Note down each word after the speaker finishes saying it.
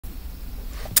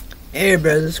Hey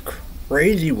everybody, this is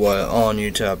Crazy White on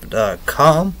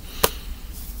YouTube.com.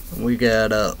 We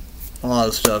got a lot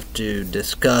of stuff to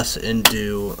discuss and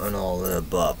do and all the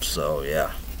above, so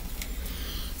yeah.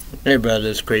 Hey everybody,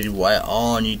 this is Crazy White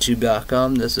on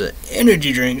YouTube.com. This is an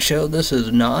energy drink show. This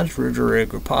is not Ridge or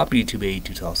Pop YouTube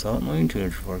 82 salsa only,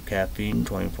 204 caffeine,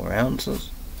 24 ounces.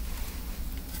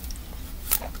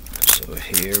 So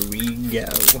here we go.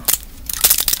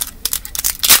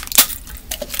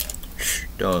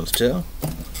 Don't still.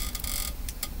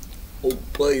 Oh,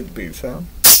 please be found.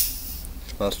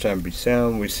 Last time be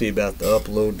sound. We see about the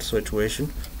upload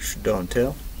situation. Don't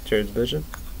tell. Cheers, Bishop.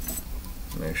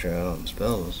 Make sure I don't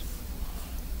spell this.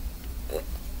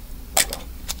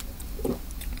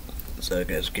 So I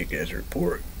guess Kick-Ass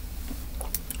report.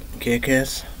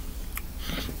 Kick-Ass.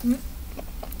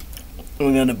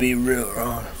 We're gonna be real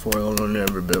wrong. 4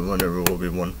 never been one, never will be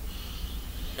one.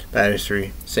 Batteries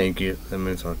 3. Thank you. That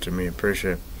means a lot to me.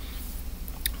 Appreciate it.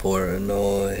 For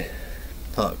Illinois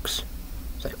Hux.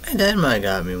 It's like, my dad might have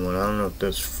got me one. I don't know if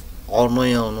that's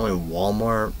only Illinois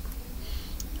Walmart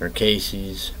or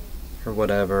Casey's or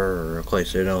whatever, or Clay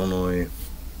State Illinois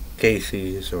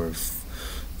Casey's or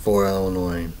for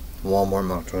Illinois Walmart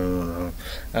Mach 21.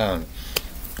 I don't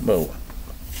know.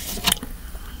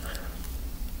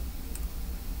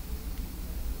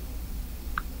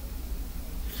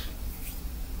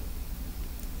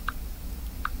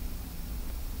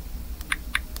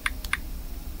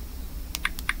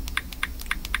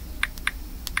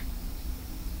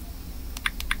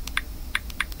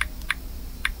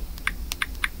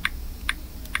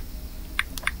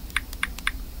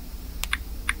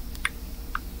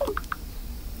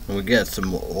 But we got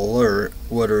some alert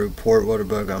weather report, weather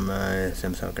bug on my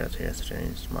Samsung Galaxy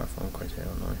S3 smartphone, quite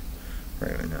Illinois,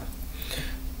 right now.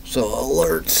 So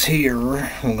alerts here,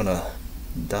 I'm gonna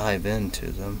dive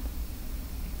into them.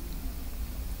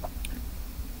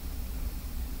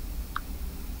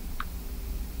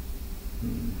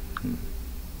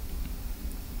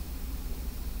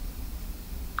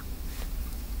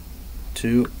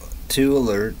 Two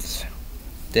alerts.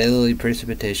 Daily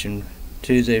precipitation.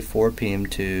 Tuesday 4 p.m.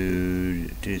 to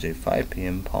Tuesday 5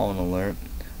 p.m. pollen alert.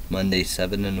 Monday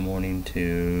 7 in the morning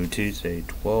to Tuesday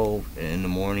 12 in the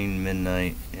morning,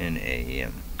 midnight, and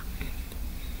a.m.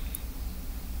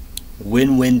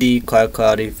 Wind windy, cloud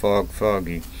cloudy, fog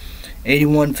foggy.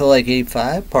 81 feel like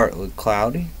 85, partly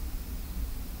cloudy.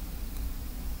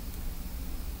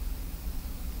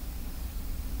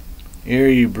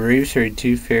 Erie breeze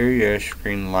 32 fairy ash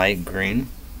green light green.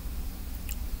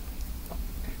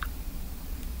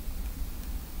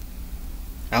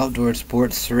 Outdoor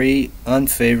sports 3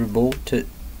 unfavorable.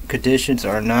 Conditions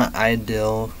are not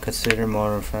ideal. Consider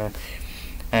modifying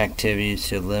activities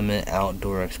to limit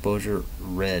outdoor exposure.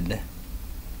 Red.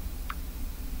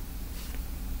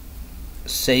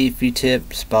 Safety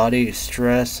tips: body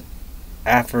stress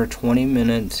after 20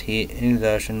 minutes heat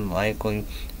exhaustion, likely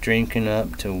drinking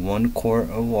up to 1 quart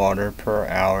of water per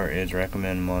hour is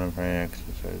recommended. Modifying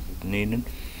exercise is needed.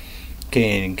 Key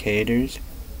indicators: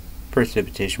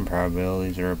 precipitation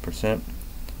probability 0%.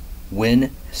 Wind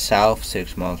south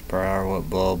 6 miles per hour. Wet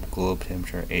bulb. Globe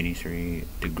temperature 83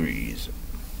 degrees.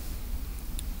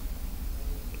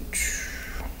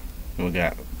 We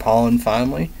got pollen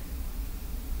finally.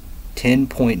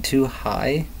 10.2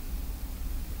 high.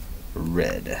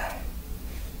 Red.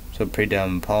 So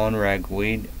predominant pollen,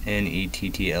 ragweed, and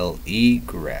ETTLE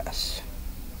grass.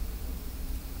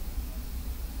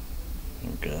 I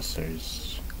guess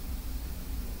there's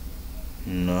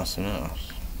nothing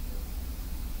else.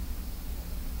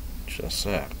 Just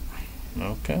that.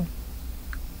 Okay.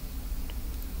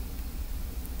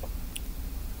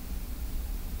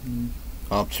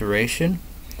 Observation.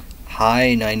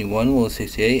 High 91, low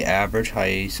 68. Average high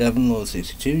 87, low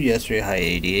 62. Yesterday high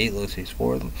 88, low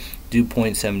 64. Dew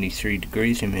point 73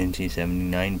 degrees. Humidity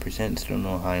 79%. Still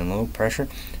no high and low. Pressure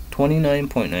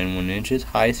 29.91 inches.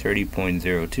 High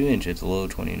 30.02 inches. Low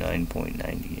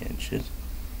 29.90 inches.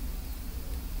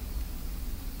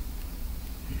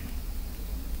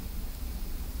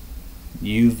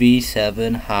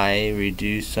 UV7 high,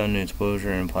 reduced sun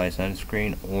exposure, implies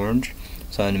sunscreen. Orange,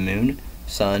 sun and moon.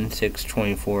 Sun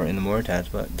 6:24 in the morning, that's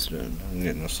but I'm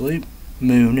getting no sleep.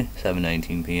 Moon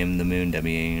 7:19 p.m. The moon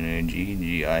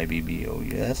WANG-GIBBOUS.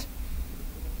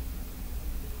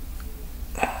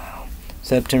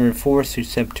 September 4th through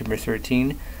September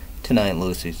 13th. Tonight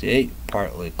low 68,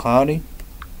 partly cloudy.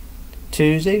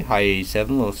 Tuesday high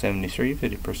 87, low 73,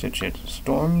 50% chance of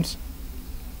storms.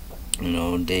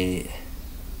 No day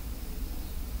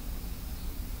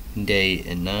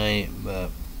and night,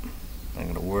 but I'm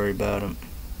not gonna worry about them.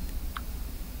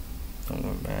 Don't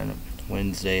worry about it.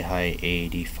 Wednesday, high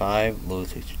 85, low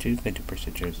 62,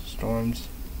 50% chance of storms.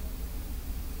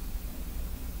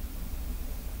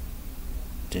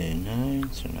 Day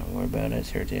 9, so not worry about it.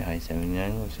 Thursday, high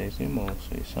 79, low 60,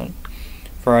 mostly sunny.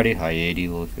 Friday, high 80,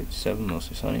 low 57,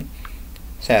 mostly sunny.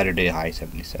 Saturday, high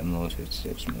 77, low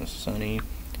 56, mostly sunny.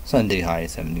 Sunday, high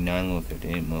 79, low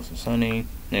 58, mostly sunny.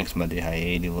 Next Monday, high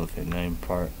 80, low 59,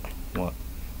 partly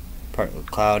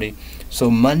cloudy. So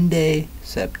Monday,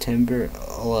 September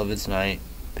 11th night,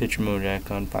 picture mode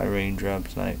icon, 5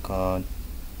 raindrops, night cloud,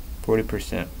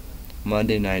 40%.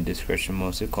 Monday night, discretion,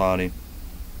 mostly cloudy,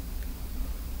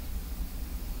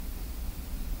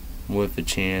 with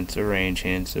a rain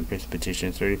chance of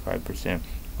precipitation 35%.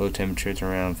 Low temperatures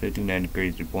around 59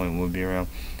 degrees. The point will be around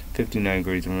 59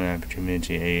 degrees with an aperture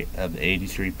humidity of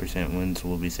 83%. Winds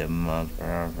will be 7 miles per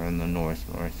hour from the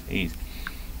northeast.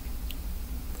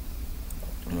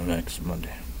 Next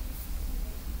Monday.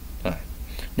 Alright.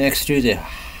 Next Tuesday,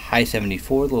 high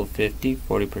 74, low 50,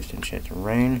 40% chance of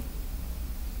rain.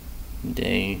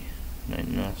 Day, night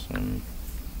nothing.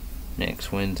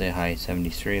 Next Wednesday, high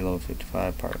 73, low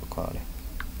 55, partly cloudy.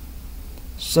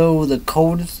 So the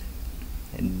coldest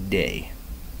day.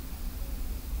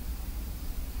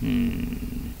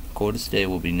 Coldest day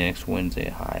will be next Wednesday,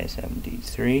 high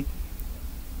 73,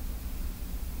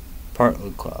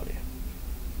 partly cloudy.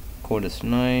 Coldest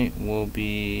night will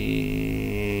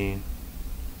be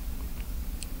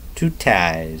two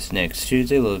ties. Next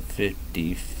Tuesday, low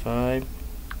 55.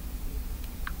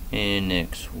 And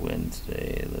next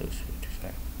Wednesday, low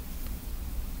 55.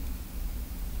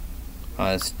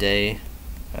 Hottest day,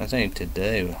 I think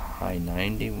today, high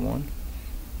 91.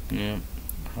 Yeah,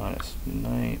 hottest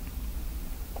night.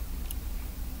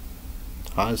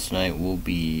 Hottest night will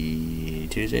be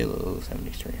Tuesday, low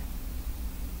 73.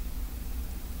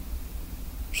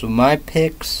 So my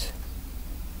picks: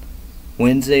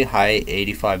 Wednesday, high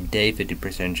 85 day,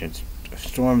 50% chance of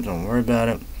storms, don't worry about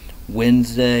it.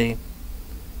 Wednesday,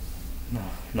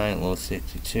 night low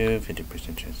 62,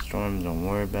 50% chance of storms, don't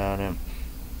worry about it.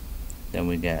 Then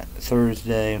we got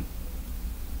Thursday,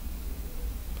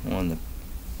 one of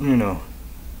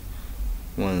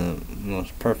the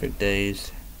most perfect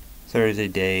days. Thursday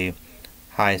day,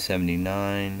 high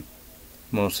 79,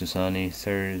 mostly sunny.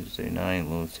 Thursday night,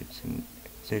 low 60.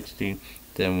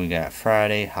 Then we got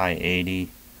Friday, high 80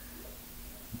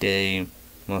 day,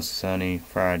 mostly sunny.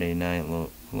 Friday night,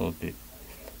 low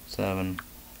 57.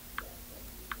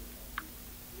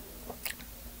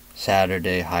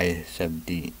 Saturday, high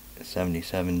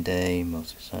 77 day,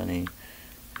 mostly sunny.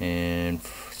 And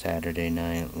Saturday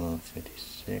night, low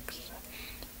 56.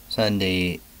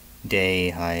 Sunday day,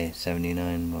 high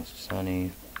 79, mostly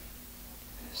sunny.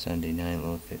 Sunday night,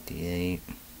 low 58.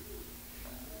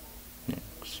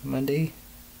 Next Monday,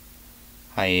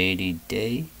 high 80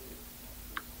 day.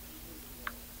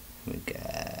 We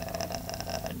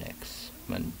got next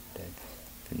Monday,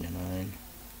 59.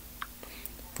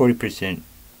 40%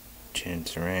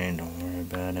 chance of rain, don't worry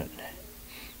about it.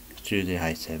 Tuesday,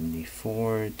 high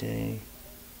 74 day.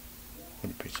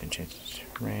 40% chance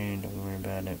of rain, don't worry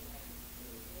about it.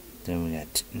 Then we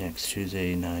got next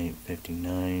Tuesday night,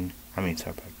 59.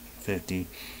 50.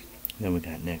 Then we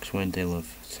got next Wednesday, low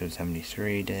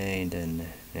 73 day. Then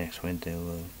next Wednesday,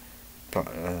 low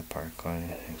park line.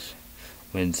 Next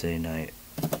Wednesday night,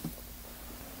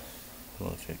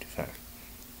 low 55.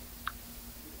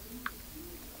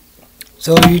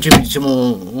 So YouTube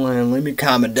channel, leave me a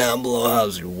comment down below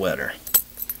how's your weather.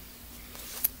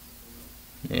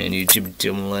 And YouTube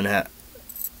channel,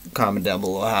 comment down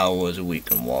below how was the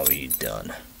weekend while we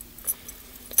done.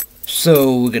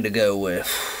 So we're gonna go with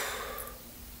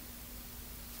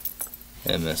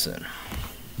MSN.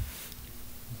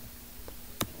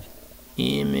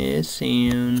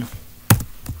 MSN.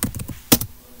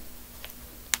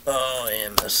 Oh,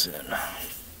 MSN.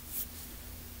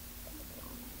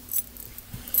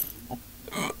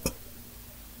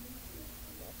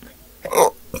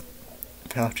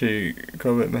 Have to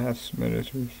COVID mask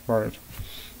ministers part.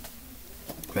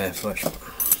 Bad flesh.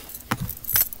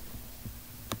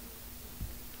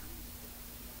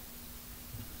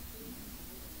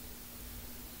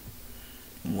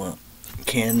 Well,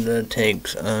 Canada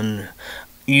takes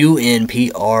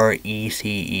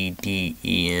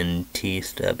UNPRECEDENT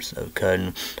steps of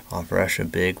cutting off Russia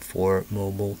Big Four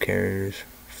mobile carriers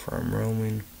from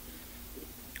roaming.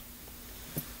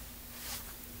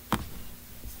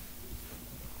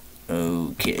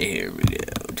 Okay, here we go.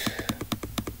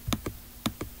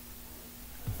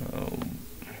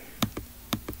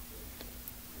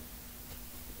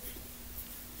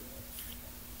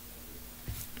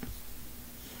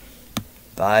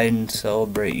 Biden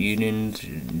celebrate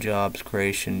union jobs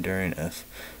creation during a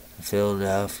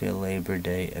Philadelphia Labor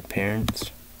Day appearance.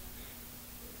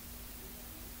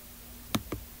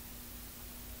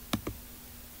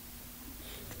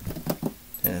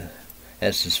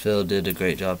 Estes Phil did a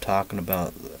great job talking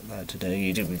about that today.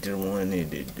 YouTube, we did one. He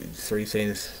did 3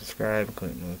 things: subscribe,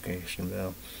 click notification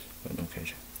bell, click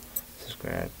notification,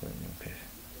 subscribe, click notification.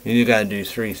 You gotta do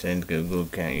 3 things: Google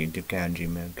account, YouTube account,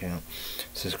 Gmail account,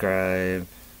 subscribe,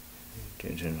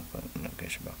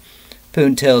 notification bell.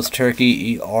 Putin tells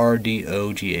Turkey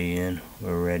Erdogan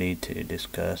we're ready to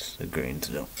discuss the grains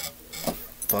deal.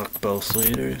 Fuck both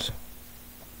leaders.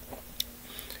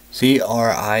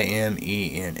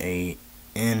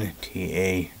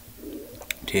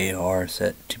 CRIMENATAR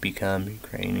set to become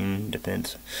Ukrainian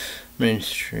Defense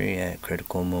Ministry at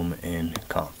critical moment in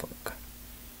conflict.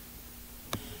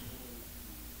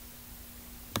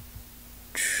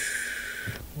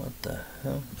 What the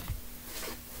hell?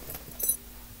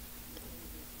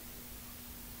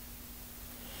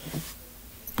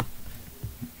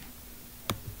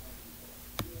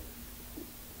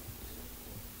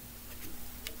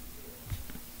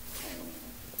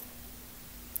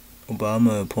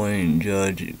 Obama appointed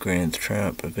judge grants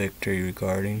Trump a victory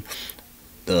regarding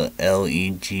the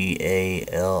legality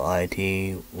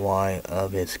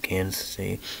of his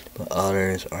candidacy, but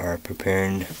others are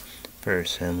preparing for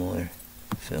similar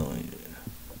feelings.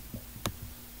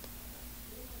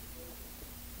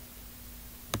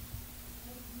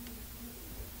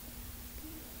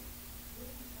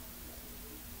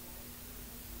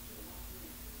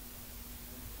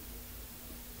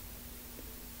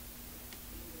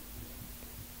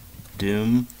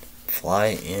 Doom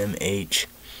Fly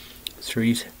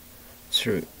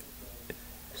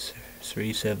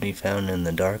MH370 found in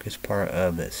the darkest part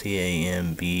of the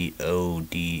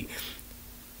CAMBODIAN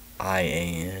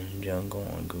jungle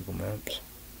on Google Maps.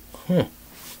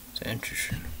 It's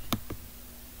interesting.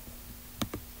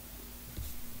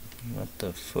 What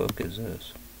the fuck is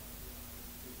this?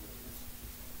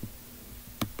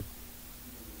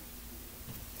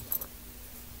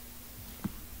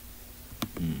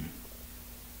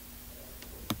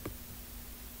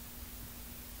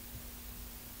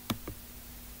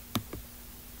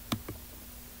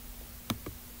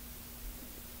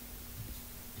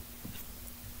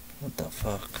 What the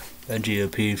fuck? A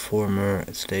GOP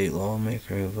former state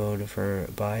lawmaker who voted for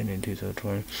Biden in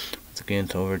 2020 once again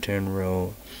to overturn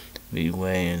Roe v.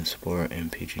 Wade and support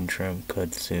impeaching Trump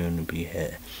could soon be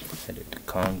headed to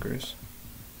Congress.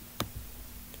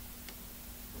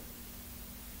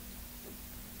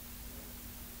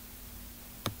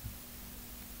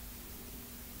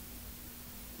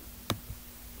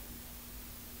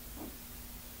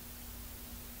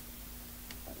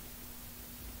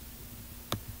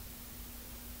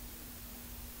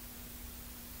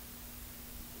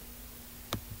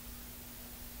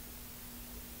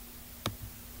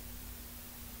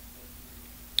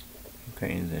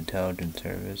 Ukraine's intelligence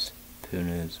service,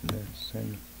 Putin's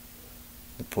medicine,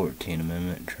 the 14th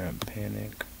Amendment, Trump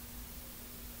panic.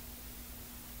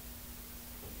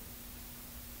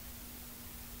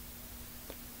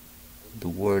 The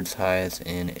world's highest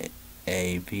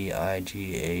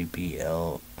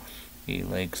NAVIGABLE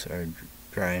lakes are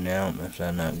drying out. If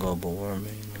that's not global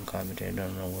warming, commentator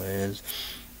don't know what it is.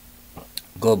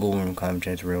 Global warming, climate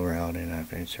change, real reality, and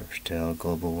African surface tell.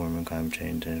 Global warming, climate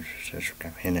change, hand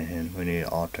in hand. We need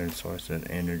alternate sources of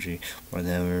energy more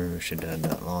than ever. We should have done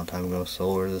that a long time ago.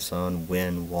 Solar, the sun,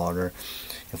 wind, water.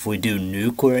 If we do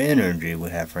nuclear energy, we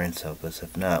have friends help us.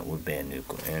 If not, we ban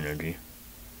nuclear energy.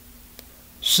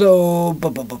 So, oh,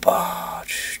 what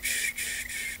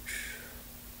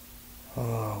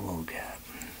we got?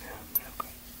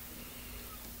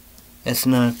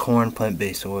 Ethanol, corn,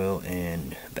 plant-based oil,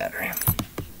 and battery.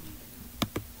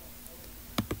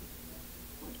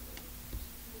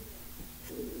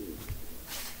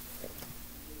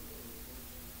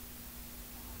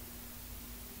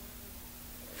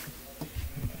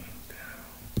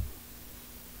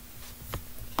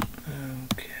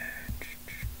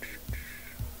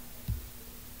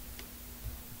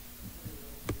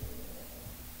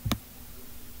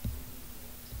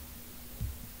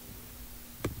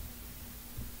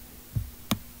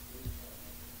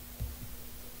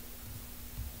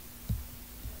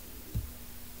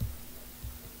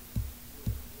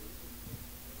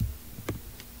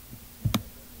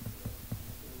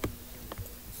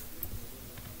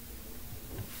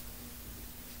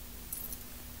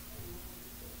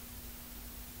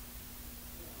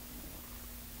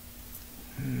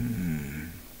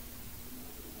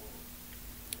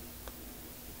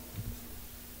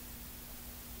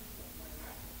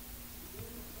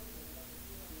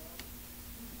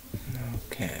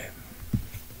 Okay.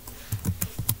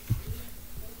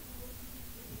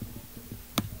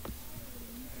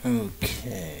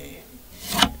 Okay.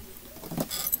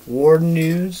 World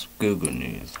News, Google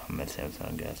News. I'm gonna say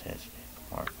Samsung Galaxy S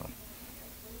smartphone.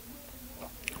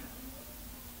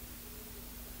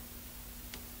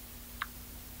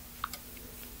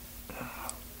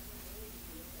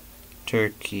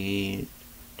 Turkey's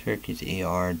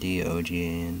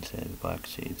ARDOGN says Black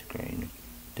Seeds grain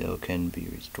deal can be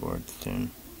restored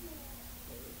soon.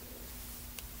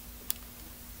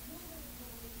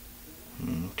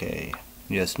 Okay.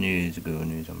 Yes, News, Google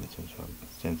News. I'm gonna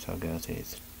Samsung Galaxy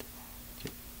S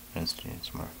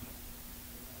smartphone.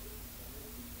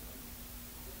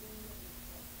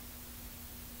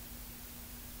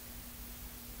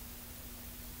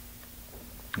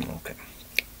 Okay.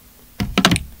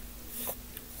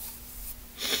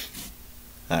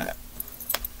 Alright.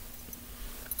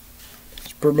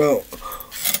 Let's promote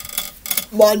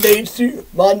Monday through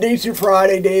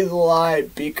Friday, Days of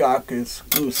Live. Peacock is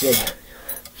exclusive.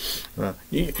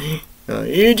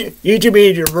 YouTube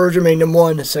Media Virgin made number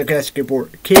one sarcastic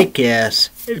report. Kick-Ass.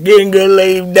 It's getting good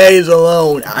leave days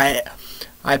alone. I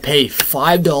pay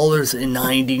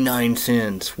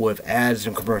 $5.99 with ads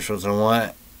and commercials, and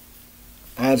what?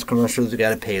 Ads, commercials, you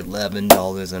gotta pay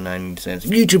 $11.90.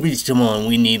 YouTube is still on.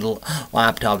 We need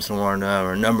laptops more than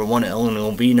ever. Number one,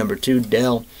 LNLB. Number two,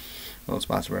 Dell. Well,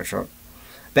 sponsor my shop.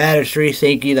 Battery,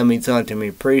 thank you. That means something to me.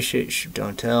 Appreciate you.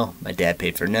 Don't tell. My dad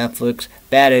paid for Netflix.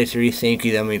 Battery, thank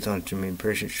you. That means something to me.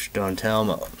 Appreciate you. Don't tell.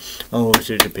 My older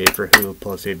sister paid for Hulu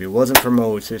Plus. If it wasn't for my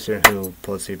older sister, Hulu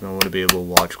Plus, I wouldn't be able to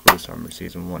watch Cruel Summer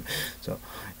Season 1. So,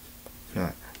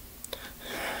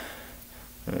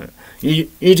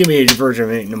 YouTube Media Virgin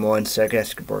made number one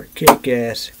sarcastic report.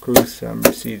 Kick-Ass Cruel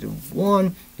Summer Season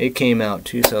 1. It came out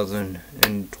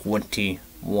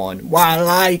 2021. Why I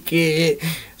like it?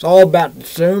 It's all about the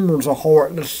summers, the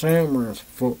heart of the summers.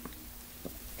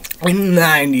 In the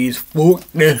 90s, fuck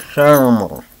the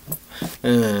summer.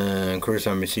 Cruel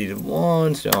Summer Season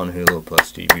 1, still on Hulu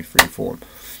Plus TV Freeform.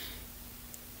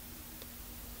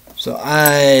 So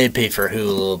I pay for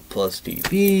Hulu Plus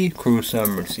TV, Cruel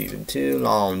Summer Season 2,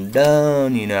 long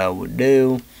done, you know what we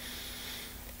do.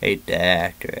 Hate the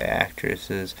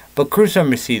actresses. But Cruel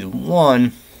Summer Season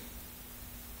 1,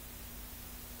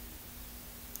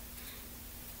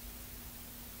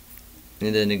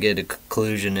 and then to get a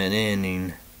conclusion and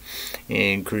ending.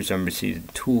 And Cruel Summer Season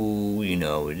 2, you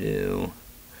know what we do.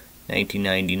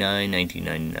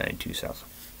 1999, 2000.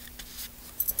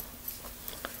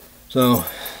 So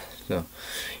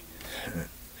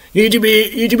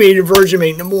YouTube Virgin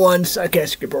made number one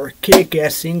sarcastic report.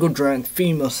 Kick-Ass Single Drunk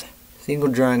Female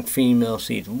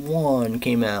Season 1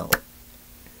 came out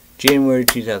January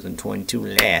 2022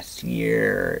 last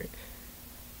year.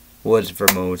 Was for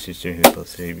my sister Hulu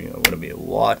Plus TV. I want to be able to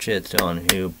watch it. It's on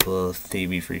Hulu Plus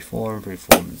TV Freeform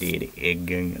did it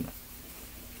again.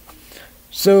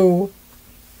 So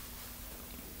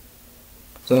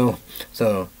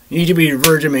YouTube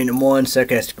Virgin made number one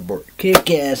sarcastic report.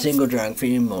 Kick-Ass Single Drunk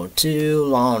Female 2,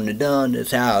 long to done. That's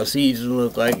how season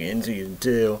look like in Season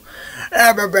 2.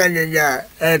 Everybody got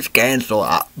it's canceled,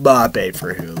 but I paid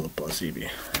for Hulu Plus TV.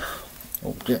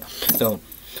 Okay, so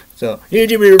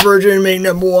YouTube Virgin made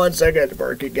number one sarcastic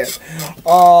report. Kick-Ass.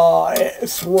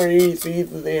 Sweet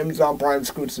season the Amazon Prime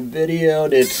exclusive video.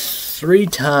 It's 3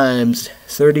 times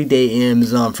 30-day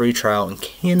Amazon free trial and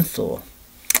cancel.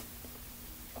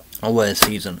 What a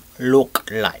season look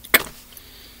like.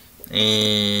 And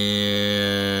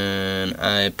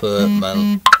I put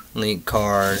my link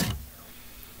card.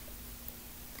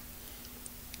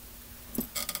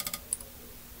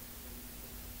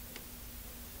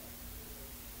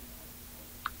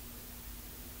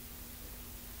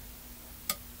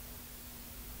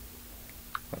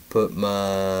 Put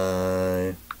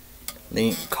my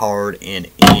link card in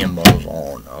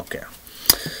Amazon. Okay.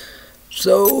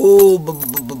 So,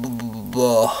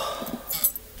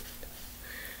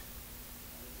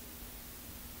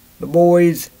 The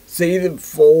Boys Season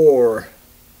 4.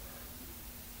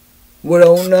 We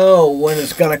don't know when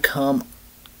it's gonna come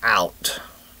out.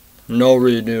 No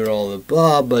really doing all the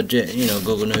blah, but you know,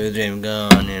 Google News, James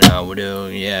Gunn, you know, we do,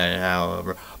 yeah,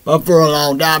 however. But for a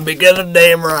long time, because of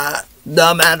damn right,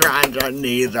 dumbass Ryan's on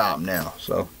knees up now,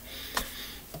 so.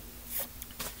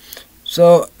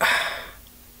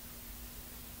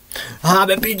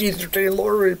 I'm a PG-13,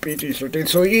 Lord PG-13,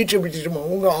 so YouTube is we're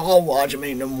gonna all watch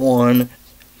me number one.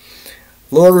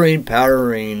 Lord Rain, Powder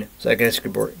Rain, sarcastic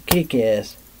report,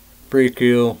 Kick-Ass, pretty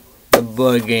cool, the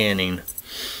beginning.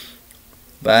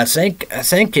 But I think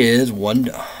it is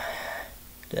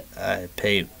I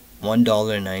paid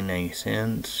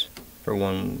 $1.99 for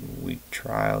 1 week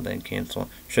trial, then cancel.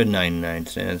 Should 99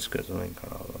 cents because I think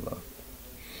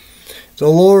so.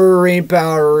 Lord of the Rings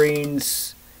Power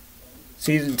Rings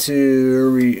Season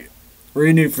 2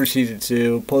 renewed for Season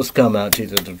 2. Supposed to come out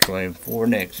 2024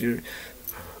 next year.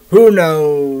 Who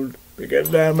knows? Because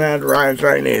that man Ryan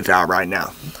Strike is out right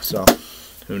now. So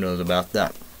who knows about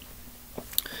that?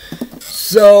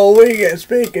 So we get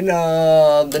speaking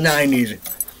of the 90s.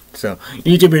 So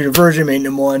YouTube version made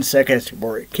number 1, second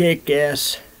support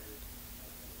Kick-Ass.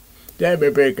 Debbie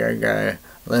Baker guy,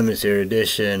 limited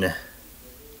edition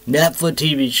Netflix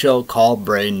TV show called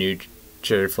Brand New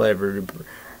Cherry Flavor.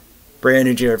 Brand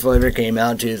New Cherry Flavor came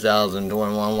out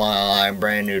 2021. Why I like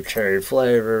Brand New Cherry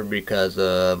Flavor? Because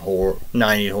of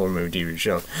 90s horror movie TV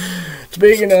show.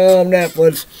 Speaking of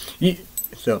Netflix,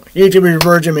 so YouTube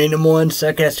version made number 1,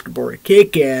 second support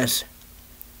Kick-Ass.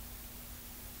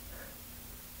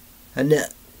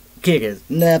 Kick-Ass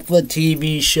Netflix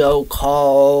TV show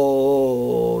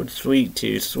called Sweet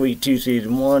Tooth. Sweet Tooth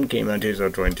Season 1 came out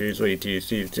 2022. Sweet Tooth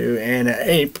Season 2 and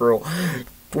April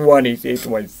 26,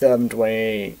 27,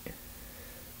 28,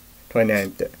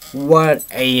 29,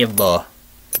 whatever.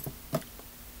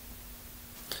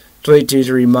 Sweet Tooth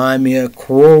remind me of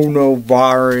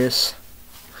coronavirus.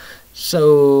 So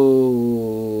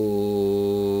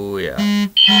yeah.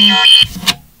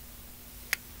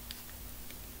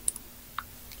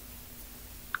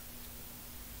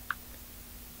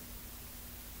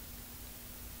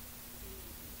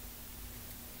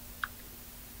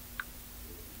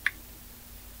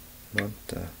 What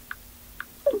the?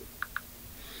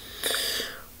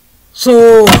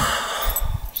 So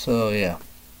yeah.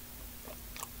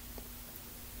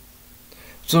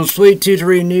 So Sweet Tooth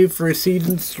renewed for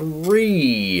Season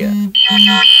 3.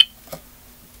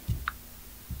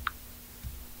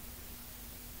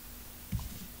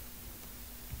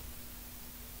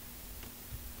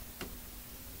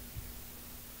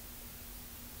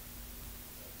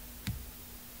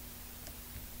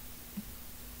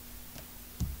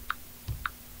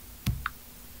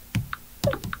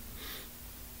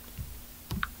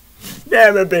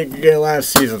 Damn it, big last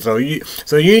season. So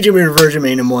YouTube version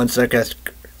made number 1,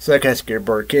 Sarcastic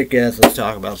Bird Kick-Ass. Let's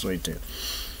talk about Sweet Tooth.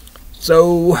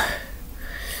 So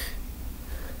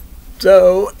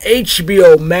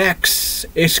HBO Max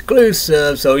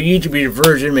exclusive. So YouTube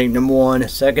version made number 1,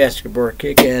 Sarcastic Bird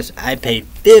Kick-Ass. I paid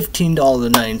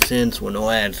 $15.09 with no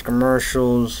ads,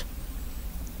 commercials.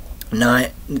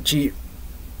 Cheap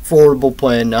affordable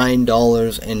plan,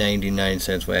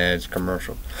 $9.99 with ads,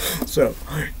 commercials. So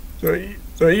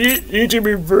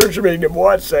YouTube version made number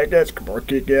 1, Sarcastic Bird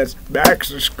Kick-Ass, Max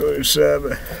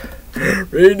exclusive.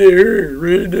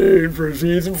 Renewed for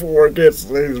Season 4, gets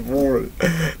Season 4.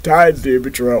 Titans Doom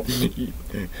Patrol.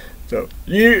 So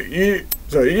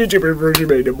YouTube version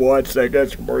made number 1,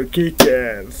 Sarcastic Bird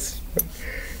Kick-Ass.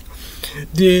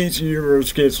 DC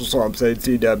Universe cancel something,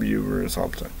 CW or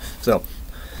something. So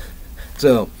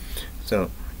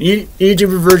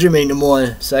YouTube version made number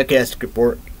 1, Sarcastic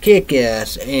Bird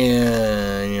Kick-Ass,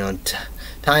 and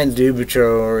Titans Doom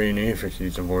Patrol renewed for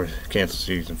Season 4, cancel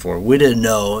Season 4. We didn't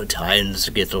know Titans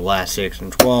get the last 6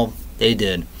 and 12. They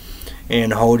did.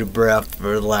 And hold your breath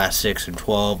for the last 6 and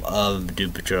 12 of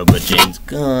Doom Patrol. But James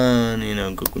Gunn,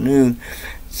 Google News,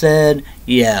 said,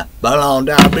 yeah, but on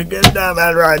down because that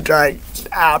man right trying to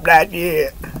stop that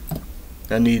shit.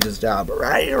 I need to stop it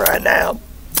right here, right now.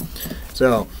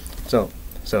 So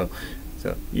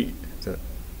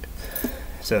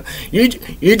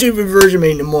YouTube version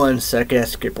made number 1,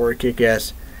 Sarcastic Bird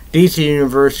Kick-Ass. DC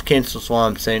Universe cancel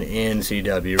Swamp Thing, and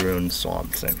CW ruined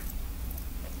Swamp Thing.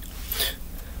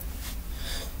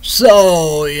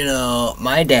 So,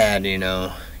 my dad,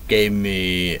 gave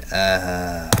me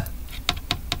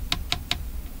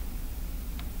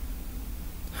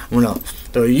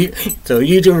So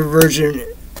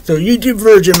YouTube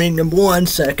version made number 1,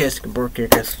 Sarcastic Bird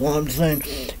Kick-Ass, Swamp Thing,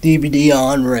 DVD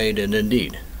on rated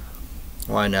indeed.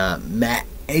 Why not?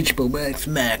 HBO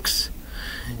Max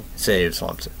saves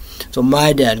something. So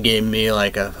my dad gave me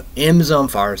like a Amazon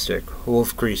Fire Stick,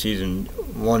 Wolf Creek Season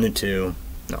 1 and 2.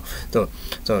 No. So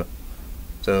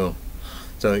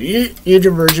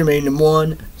YouTube version made number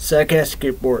 1,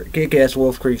 Sarcastic Bird Kick-Ass,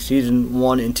 Wolf Creek Season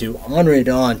 1 and 2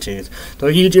 unrated on iTunes. So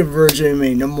YouTube version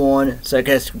made number 1,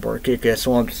 Sarcastic Bird Kick-Ass,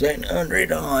 Swamp Thing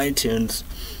unrated on iTunes.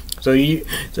 So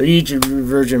YouTube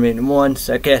version made number 1,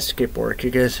 Sarcastic Bird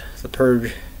Kick-Ass, The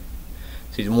Purge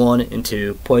Season 1 and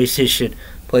 2, PlayStation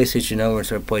Network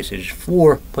Store, PlayStation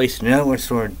 4, PlayStation Network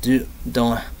Store,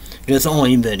 don't just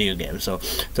only video games. So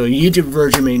YouTube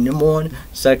version made number 1,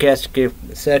 Sarcastic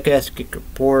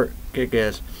Bird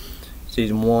Kick-Ass,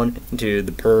 Season 1 and 2,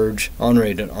 The Purge,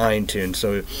 unrated on iTunes.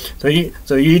 So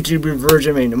YouTube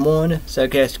version made them 1,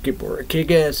 Sarcastic Report,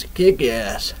 Kick-Ass,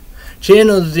 Kick-Ass.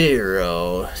 Channel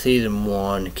 0, Season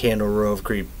 1, Candle Rove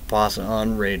Creepypasta,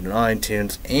 unrated on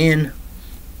iTunes, and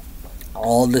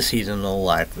all the seasonal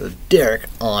life of Derek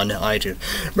on iTunes.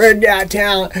 Burn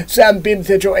Downtown, 7 p.m.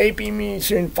 Central, 8 p.m.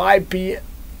 Eastern, 5 p.m.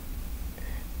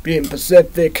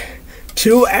 Pacific.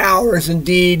 2 hours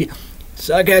indeed.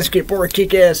 Sarcastic Report,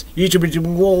 Kick-Ass.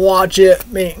 YouTube will watch it.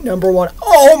 Number 1.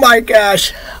 Oh my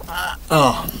gosh.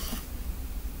 But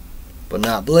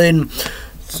not bleeding.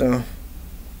 So.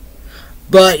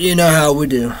 But you know how we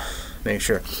do. Make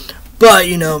sure. But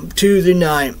you know, Tuesday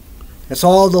night. That's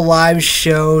all the live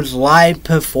shows, live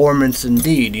performance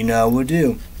indeed. You know how we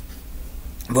do.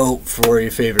 Vote for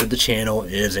your favorite. The channel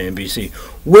is NBC.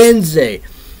 Wednesday,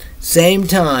 same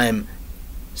time,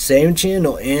 same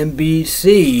channel,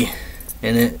 NBC.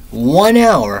 And it 1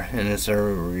 hour, and it's our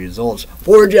results.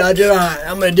 For Judge,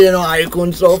 I'm a dinner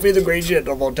icon, Sophie the Great Shit,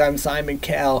 of all time, Simon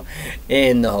Cowell,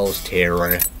 and the host,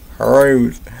 Tara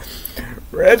Rose.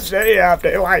 Let's say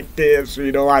after like this,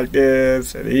 you know, like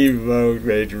this, and he votes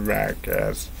Major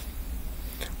Podcast.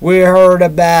 We heard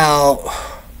about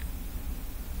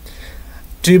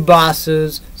 2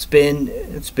 bosses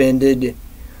spended.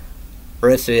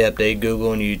 Rest of the update,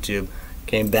 Google and YouTube.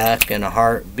 Came back in a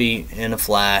heartbeat, in a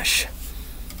flash.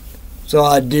 So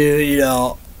I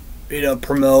do,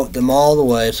 promote them all the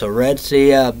way. So Red Sea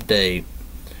Update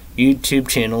YouTube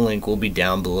channel link will be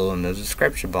down below in the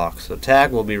description box. The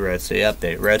tag will be Red Sea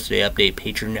Update. Red Sea Update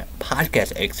Patreon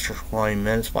podcast extra 20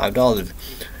 minutes, $5.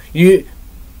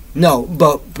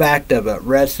 But backed up at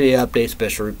Red Sea Update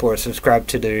special report. Subscribe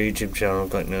to their YouTube channel,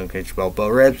 click notification bell.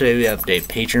 But Red Sea Update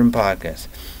Patreon podcast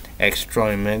extra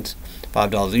 20 minutes. $5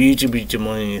 YouTube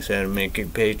money, you said make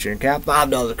it Patreon cap.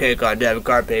 $5 credit card, debit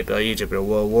card, PayPal, YouTube, and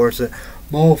World War Z.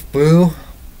 Mofu.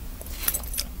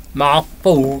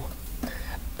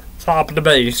 Top of the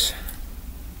base.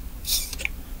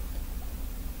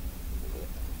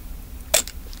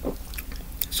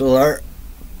 So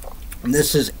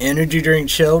this is energy drink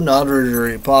show, not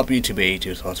a pop YouTube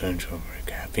 82 sauce and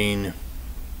caffeine.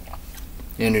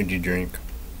 Energy drink.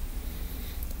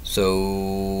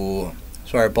 So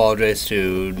sorry, I apologize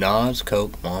to Nas,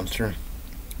 Coke, Monster.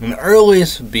 And the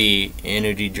earliest would be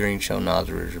energy drink show, Nas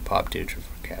Original Pop Teacher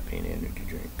for caffeine energy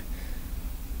drink.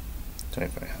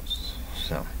 25 ounces.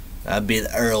 So that'd be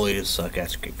the earliest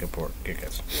Sarcastic Report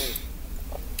Kick-Ass.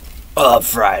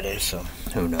 Friday, so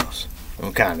who knows?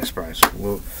 I'm kind of surprised.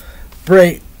 We'll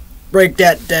break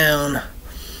that down.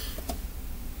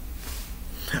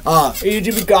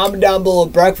 YouTube comment down below.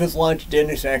 Breakfast, lunch,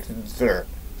 dinner, snacks, and dessert.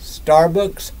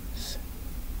 Starbucks,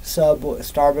 Subway,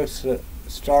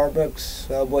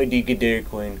 Dairy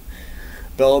Queen,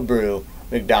 Bella Brew,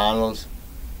 McDonald's,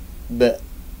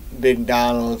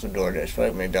 McDonald's, or DoorDash.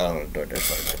 Fuck McDonald's,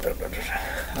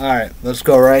 DoorDash. Alright, let's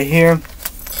go right here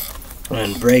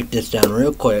and break this down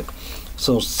real quick.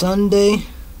 So Sunday,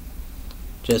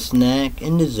 just snack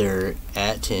and dessert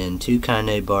at 10. 2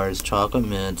 Kanye bars, chocolate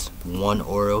mints, 1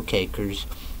 Oreo Cakers.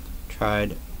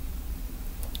 Tired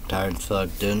as fuck,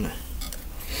 didn't.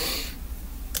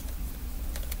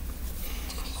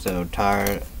 So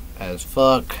tired as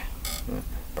fuck.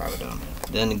 Probably done.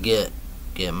 Didn't get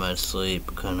much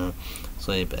sleep. Couldn't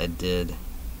sleep. I did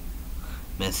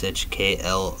message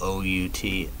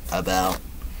KLOUT about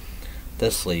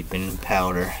the sleeping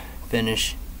powder.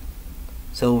 Finish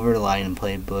Silver Lining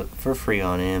Playbook for free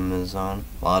on Amazon.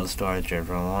 A lot of stars: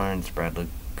 Jennifer Lawrence, Bradley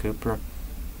Cooper,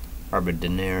 Robert De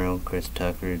Niro, Chris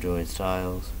Tucker, Joey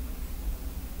Styles.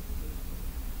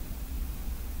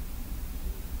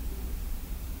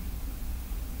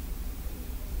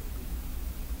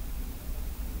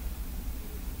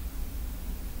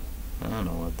 I don't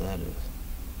know what that is.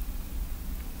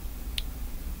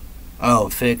 Oh,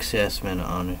 fixed estimate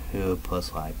on Hulu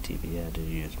Plus Live TV. I had to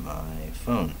use my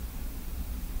phone.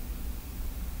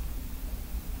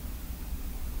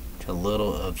 A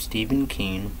little of Stephen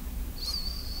King,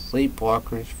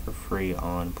 Sleepwalkers for free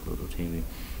on Pluto TV,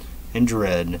 and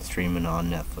Dread streaming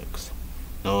on Netflix.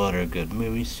 No other good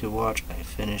movies to watch. I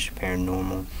finished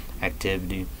Paranormal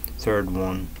Activity, third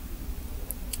one.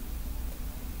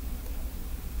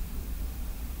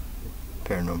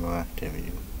 Paranormal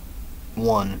Activity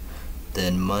 1.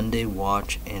 Then Monday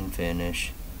watch and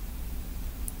finish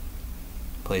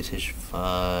PlayStation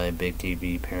 5, Big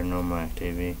TV, Paranormal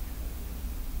Activity.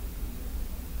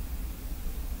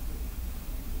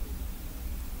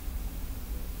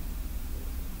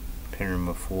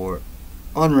 Paranormal 4,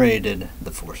 unrated,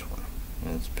 the first one.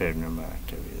 It's Paranormal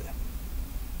Activity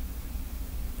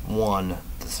 1,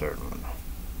 the third one.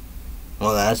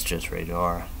 Well, that's just rated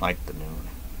R, like the new one.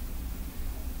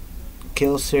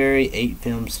 Kill Series, 8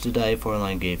 films to die for,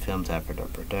 like 8 films after the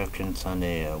production.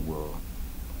 Sunday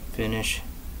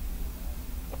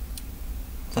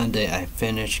I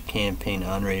finish Campaign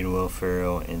Unrated Will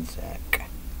Ferrell and Zach.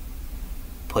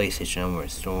 PlayStation will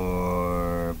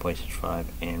restore PlayStation 5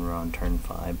 and Ron Turn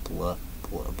 5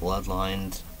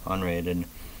 Bloodlines unrated.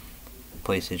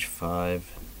 PlayStation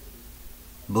 5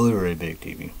 Blu-ray Big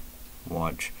TV.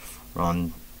 Watch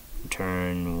Ron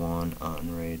Turn 1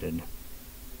 unrated.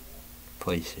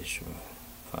 PlayStation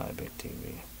 5 Big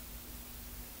TV.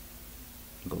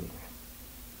 Blu-ray.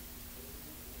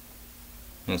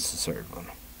 That's the third one.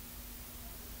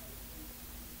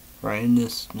 Writing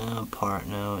this part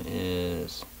now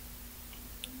is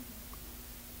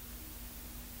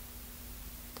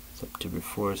September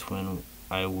 4th when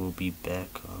I will be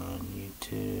back on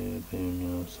YouTube. Who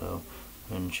knows? So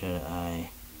when should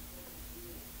I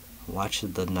watch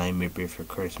The Nightmare Before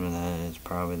Christmas? That is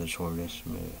probably the shortest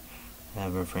movie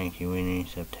ever. Frankie Winnie,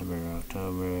 September,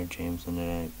 October. James and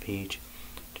the Peach,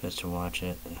 just to watch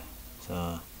it, so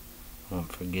I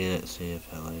won't forget it. See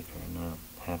if I like it or not.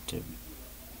 Have to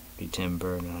be Tim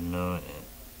Burton. I know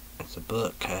it's a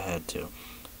book. I had to,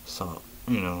 so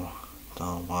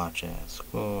don't watch it at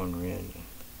school and read it.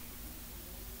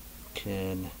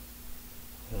 Kid,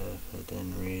 if I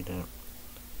didn't read it,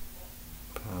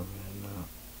 probably not.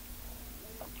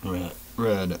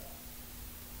 Read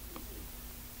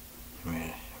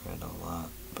a lot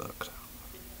of books.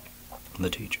 The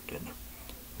teacher did.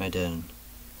 My dad.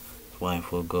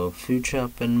 Wife will go food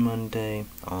shopping Monday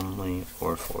only,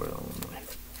 or for it only.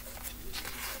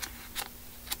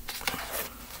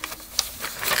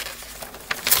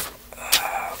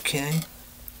 Okay.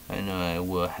 I know I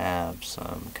will have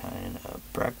some kind of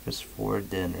breakfast for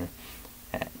dinner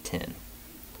at 10.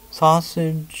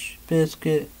 Sausage,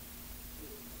 biscuit,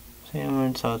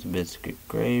 salmon, sausage, biscuit,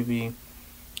 gravy,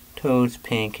 toast,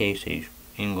 pancakes,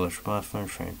 English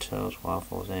muffins, French toast,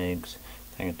 waffles, eggs,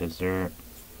 second dessert.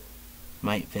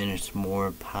 Might finish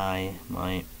more pie.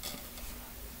 Might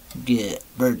get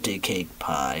birthday cake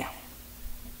pie.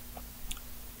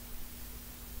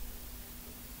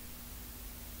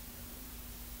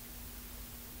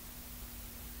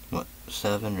 What,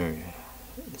 7 or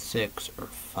 6 or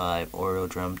 5 Oreo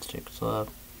drumsticks left?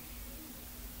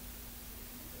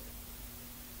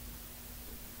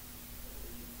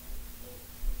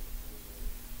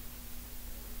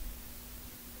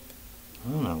 I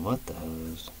don't know what the hell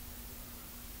is.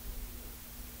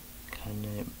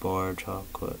 Nut bar,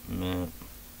 chocolate mint.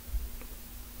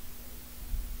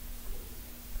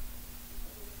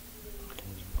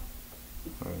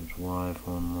 Where's wife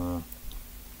on left?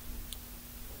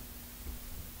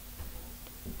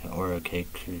 Oreo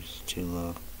cake is too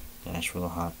low. Nashville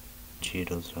hot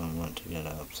Cheetos don't want to get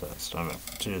an upset stomach.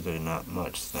 Tuesday, not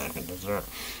much snack and dessert.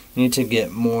 Need to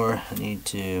get more. Need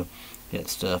to get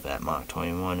stuff at Mach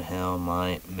 21. Hell,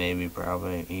 maybe,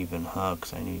 probably even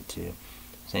Hucks. I need to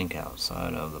think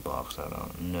outside of the box. I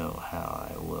don't know how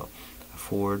I will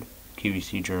afford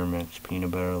QVC Germex,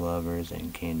 Peanut Butter Lovers,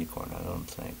 and Candy Corn. I don't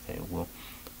think they will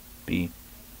be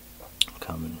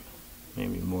coming.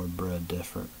 Maybe more bread,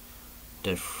 different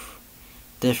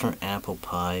apple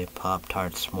pie,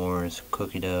 Pop-Tart, s'mores,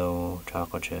 cookie dough,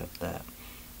 chocolate chip, that.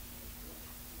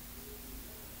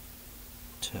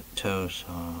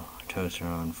 Toaster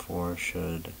on 4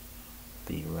 should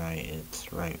be right.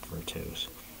 It's right for toast.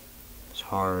 It's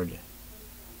hard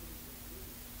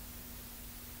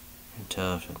and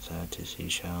tough and sad to see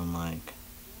Shawn like.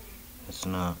 It's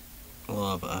not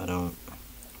love. I don't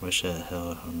wish that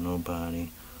hell on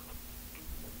nobody.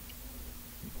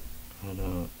 I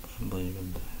don't believe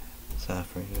in the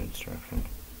suffering instruction.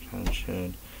 I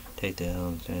should take the L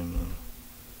and stand up.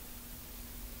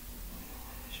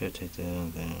 Should take the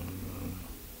L and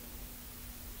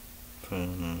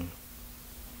stand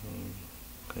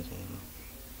because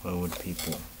why would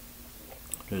people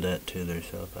do that to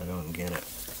themselves? I don't get it.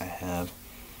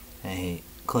 I hate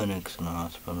clinics and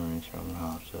hospitals from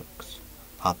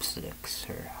Hopsticks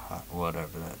or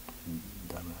whatever that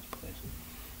dumbass place.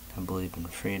 I believe in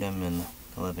freedom and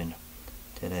living.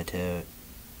 Did I tell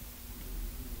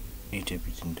YouTube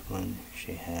when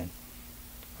she had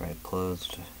right clothes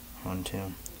on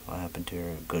too? What happened to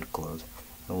her good clothes?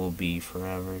 It will be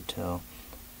forever till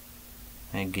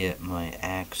I get my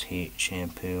Axe Heat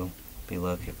shampoo. Be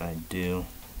lucky if I do.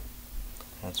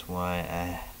 That's why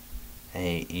I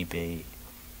hate eBay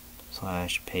 /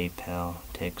 PayPal.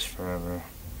 Takes forever.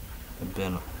 It's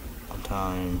been a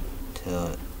time till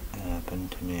it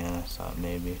happened to me. I thought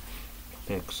maybe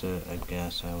fix it. I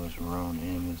guess I was wrong.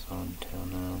 Amazon till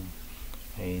now.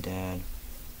 Hey Dad.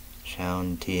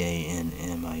 Shaun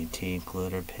TANMIT,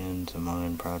 Glitter Pins,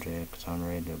 Among Projects on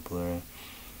Radio Blur,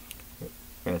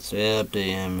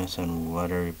 Recipe, MSN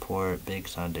Weather Report, Big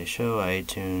Sunday Show,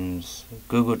 iTunes,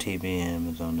 Google TV,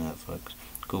 Amazon Netflix,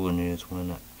 Google News.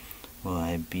 When will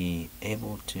I be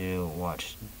able to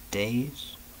watch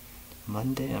Days?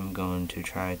 Monday I'm going to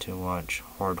try to watch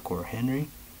Hardcore Henry.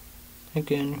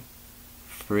 Again,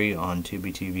 free on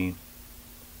Tubi TV.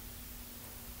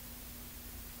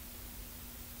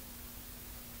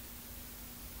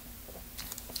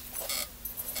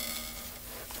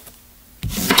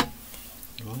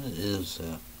 What is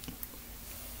that?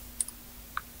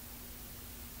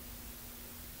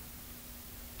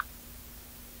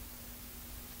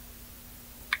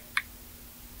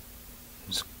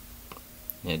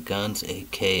 Yeah, Guns,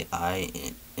 AKIMBO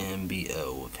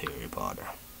with Harry Potter.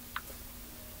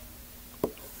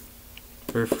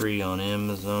 For free on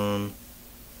Amazon.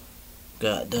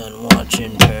 Got done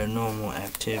watching Paranormal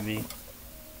Activity.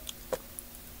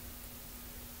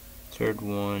 Third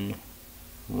one.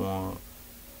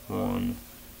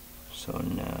 So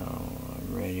now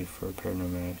I'm ready for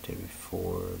Paranormal Activity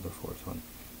 4, the fourth one.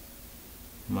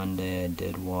 Monday I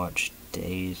did watch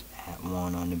Days at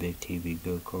 1 on the big TV.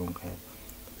 Go Chromecast.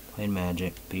 Played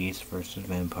Magic, Beast vs.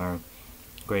 Vampire.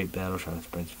 Great battle, shot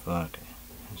spreads fuck.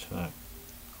 It's fuck.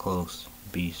 Close.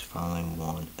 Beast finally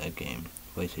won a game.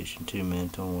 PlayStation 2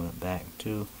 Mental went back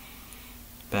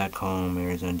home.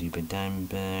 Arizona Deep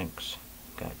Diamondbacks.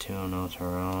 Got 2-0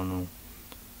 Toronto.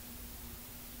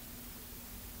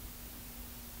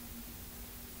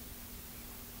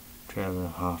 Trevor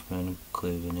Hoffman,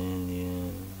 Cleveland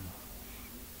Indians.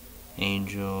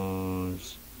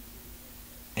 Angels.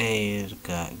 A's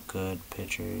got good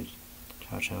pitchers.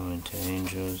 Chacha went to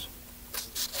Angels.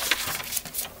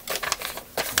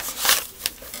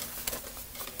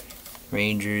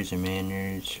 Rangers and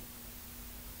Mariners.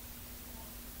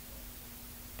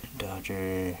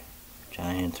 Dodger.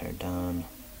 Giants are done.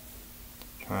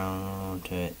 Toronto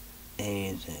to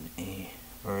A's and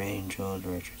Angels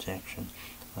retro section.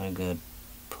 A lot of good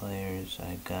players.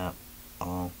 I got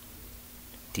all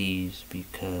D's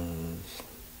because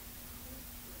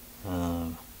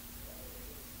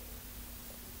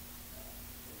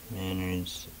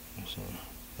Mariners.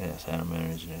 Seattle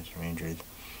Mariners and Rangers.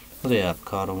 Jose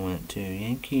Avocado went to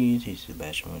Yankees.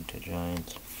 Sebastian went to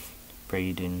Giants.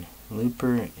 Braden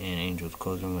Looper and Angels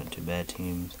closer went to bad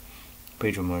teams.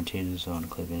 Pedro Martinez on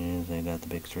Cleveland Indians. They got the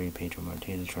big three. Pedro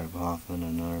Martinez, Trevor Hoffman,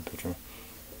 another pitcher.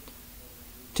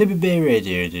 Tampa Bay Rays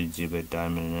Arizona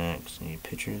Diamondbacks. Any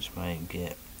pitchers might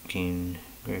get King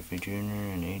Griffey Jr.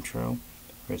 and Atro.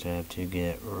 First I have to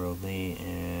get Rowley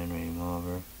and Ray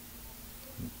Mulver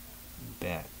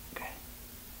back.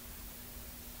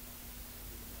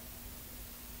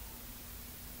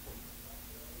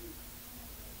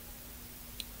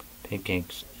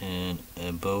 Pancakes and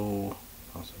a bowl.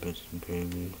 Also put some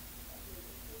gravy.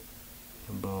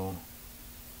 A bowl.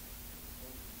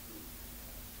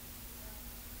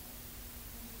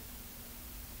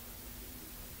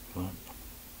 What?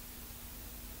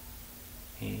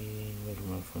 Hey, where's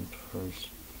my phone first?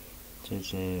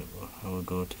 Tuesday, I will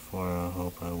go to 4. I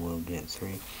hope I will get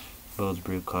 3. Bowls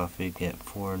brew coffee, get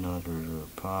 4. Not a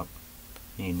pop.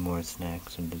 Need more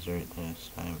snacks and dessert this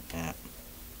time at.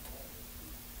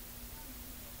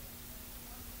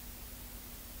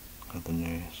 Got the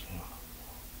nurse.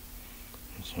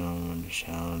 So I'm going to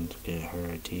challenge to get her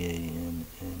a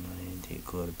TANNIT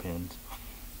glitter pins.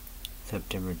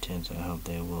 September 10th, I hope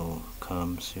they will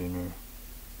come sooner.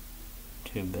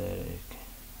 Too bad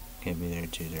I can't be there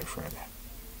Tuesday or Friday.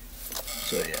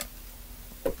 So yeah.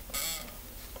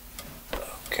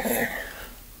 Okay.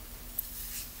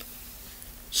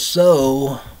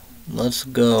 So let's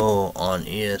go on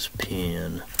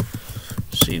ESPN.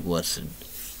 See what's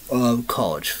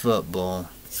college football.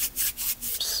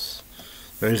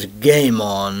 There's a game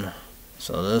on,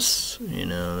 so this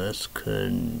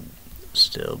could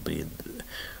still be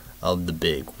of the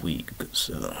big week.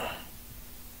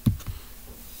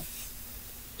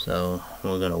 So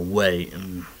we're gonna wait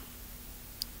and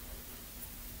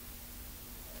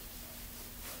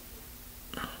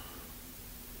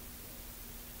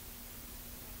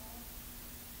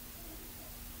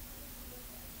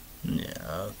yeah,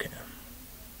 okay.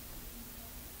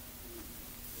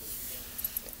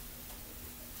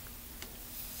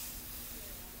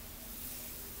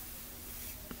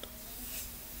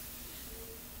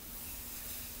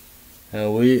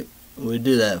 We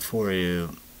do that for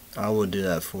you. I will do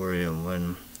that for you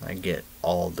when I get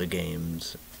all the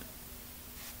games.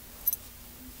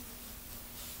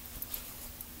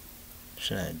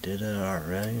 Should I do that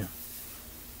already?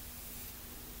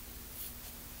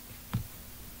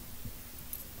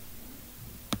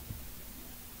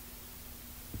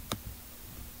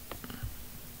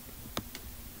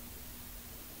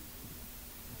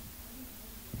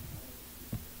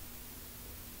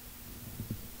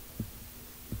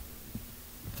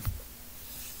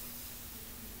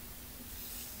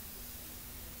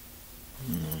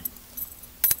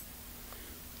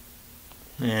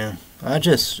 Yeah, I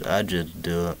just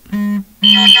do it.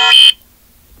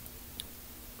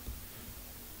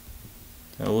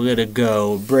 So we're gonna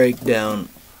go break down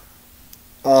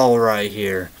all right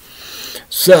here.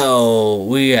 So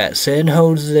we got San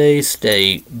Jose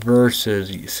State versus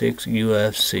 6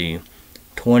 UFC.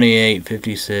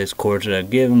 28-56, courts are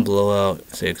given, blowout,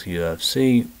 6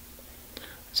 UFC.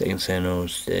 Second San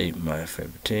Jose State, my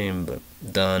favorite team, but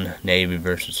done. Navy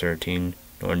versus 13,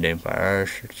 Notre Dame Fire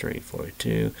Irish,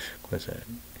 3-42. Courts are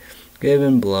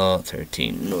given, blowout,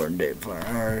 13, Notre Dame Fire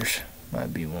Irish.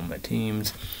 Might be one of my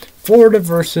teams. Florida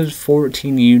versus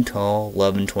 14, Utah,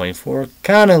 11-24.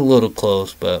 Kind of a little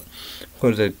close, but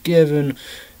courts are given,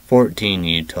 14,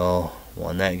 Utah.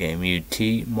 Won that game. UT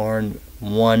Martin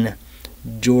won.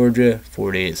 Georgia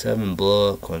 48-7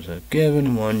 blowout. Course are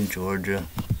given. 1 Georgia.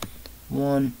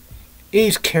 1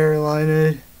 East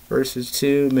Carolina versus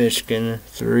 2 Michigan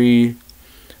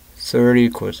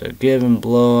 3-30. Course are given.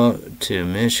 Blowout. 2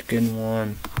 Michigan.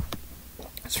 1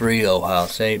 3 Ohio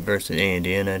State versus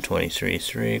Indiana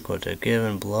 23-3. Course are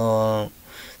given. Blowout.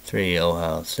 3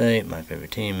 Ohio State, my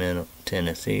favorite team. In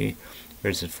Tennessee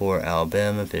versus 4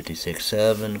 Alabama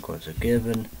 56-7. Course are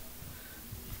given.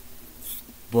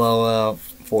 Blowout.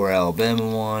 4 Alabama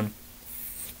won.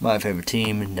 My favorite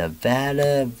team,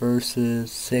 Nevada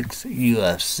versus 6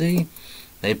 UFC.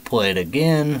 They played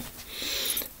again.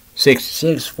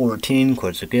 66-14.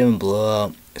 Courts are given.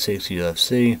 Blowout. 6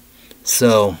 UFC.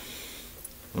 So,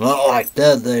 not like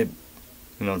that. They,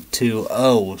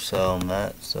 2-0. So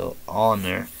that's on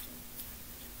there.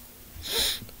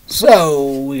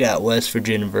 So we got West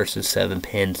Virginia versus 7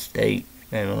 Penn State.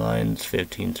 And Lions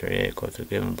 15-38. Courts are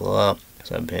given. Blowout.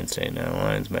 7 Penn State and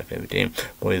Lions, my favorite team.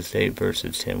 Boise State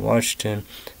versus 10 Washington.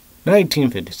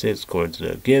 1956, courts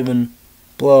are given.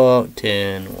 Blowout.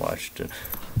 10 Washington.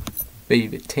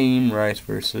 Favorite team, Rice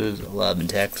versus 11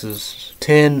 Texas.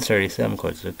 10-37,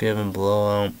 courts are given.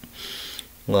 Blowout.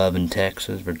 11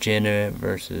 Texas. Virginia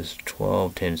versus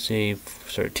 12 Tennessee.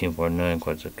 13-49,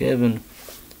 courts are given.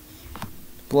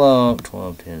 Blowout.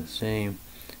 12 Tennessee.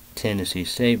 Tennessee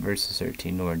State versus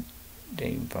 13 Notre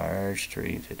Dame Fire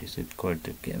 3-56, courts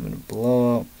are given. A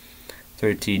blowout.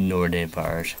 13 Notre Dame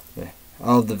Fire.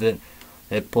 All of it,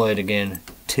 they played again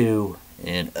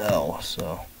 2-0.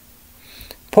 So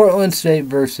Portland State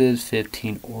versus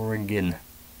 15 Oregon.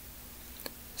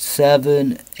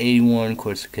 7-81,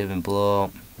 courts are given.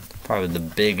 Blowout. Probably the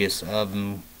biggest of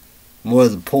them. More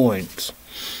of the points.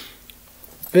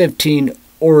 15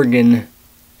 Oregon.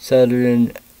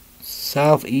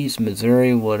 Southeast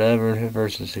Missouri, whatever,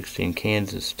 versus 16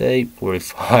 Kansas State.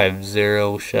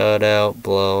 45-0 shutout,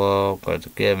 blowout. Courts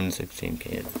are given. 16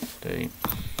 Kansas State.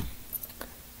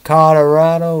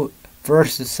 Colorado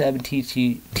versus 7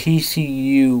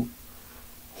 TCU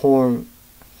Horned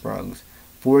Frogs.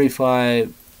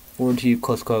 45-42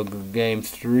 close call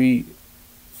games.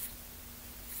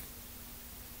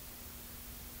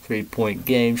 3-point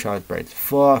game. Shots bright as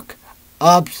fuck.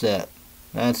 Upset.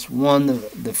 That's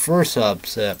the first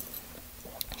upset.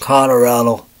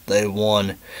 Colorado, they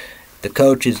won. The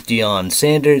coach is Deion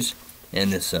Sanders,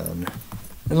 and the son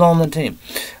is on the team.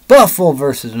 Buffalo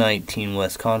versus 19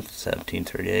 Wisconsin,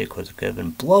 17-38, courts are given.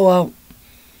 Blowout.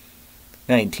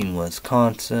 19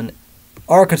 Wisconsin.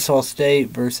 Arkansas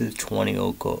State versus 20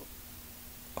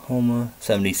 Oklahoma,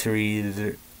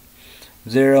 73-0.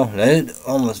 They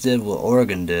almost did what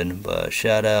Oregon did, but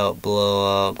shutout,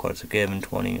 blowout, courts are given.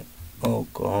 20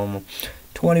 Oklahoma.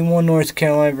 21 North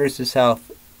Carolina versus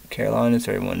South Carolina,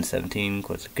 31-17.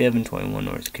 Courts are given. 21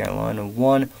 North Carolina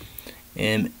won.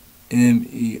 MERCR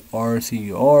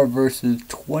versus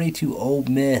 22 Ole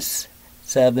Miss,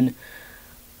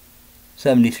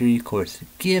 7-73. Courts are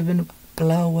given.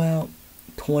 Blowout.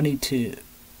 22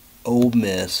 Ole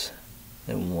Miss.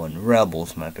 They won.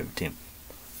 Rebels, my favorite team.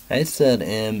 I said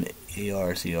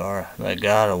MERCR. They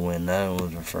gotta win. That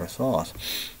was their first loss.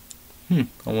 I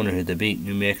wonder who they beat.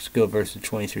 New Mexico versus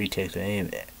 23 Texas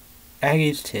A&M.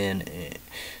 Aggies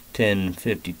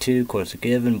 10-52. Courts are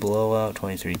given. Blowout.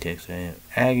 23 Texas A&M.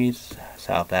 Aggies.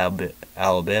 South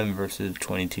Alabama versus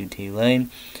 22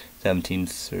 Tulane.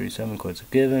 17-37. Courts are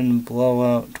given.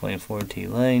 Blowout. 24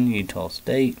 Tulane. Utah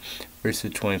State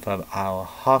versus 25 Iowa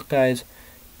Hawkeyes.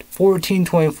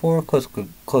 14-24.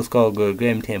 Close call, good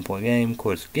game. 10-point game.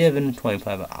 Courts are given.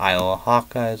 25 Iowa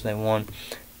Hawkeyes. They won.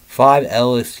 5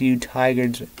 LSU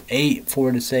Tigers, 8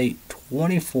 Florida State,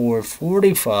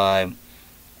 24-45.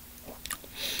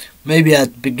 Maybe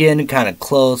at the beginning kind of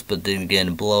close, but then again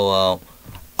a blowout.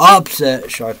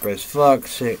 Upset, Sharks versus fuck.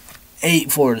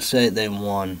 8 Florida State, they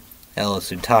won.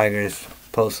 LSU Tigers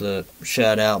posted a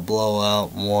shutout,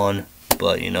 blowout, won.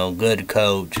 But good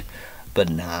coach, but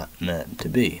not meant to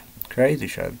be. Crazy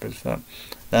Sharpers fun.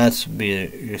 That's be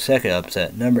your second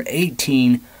upset. Number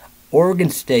 18, Oregon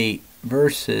State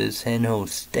versus San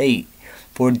Jose State.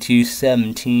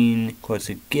 42-17. Of course,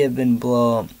 a given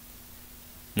blow.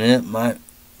 Yeah,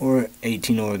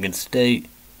 18 Oregon State.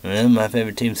 Yeah, my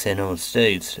favorite team, San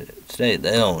Jose State.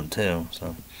 They own too,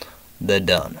 so they're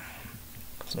done.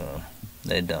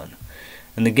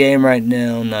 In the game right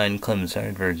now, 9 Clemson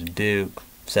Tigers versus Duke.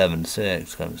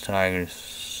 7-6. Clemson Tigers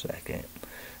second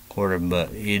quarter,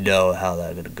 but you know how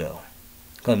that's gonna go.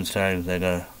 Clemson Tigers, they're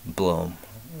gonna blow them.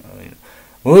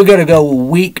 We're gonna go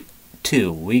week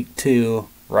 2. Week 2,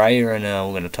 right here and now.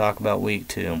 We're gonna talk about week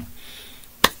 2.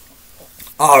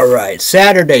 Alright,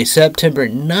 Saturday, September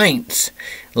 9th,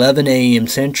 11 a.m.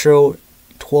 Central,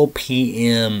 12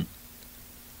 p.m.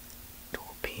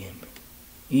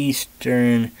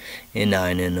 Eastern, and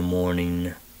 9 in the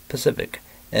morning Pacific.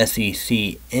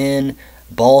 SECN,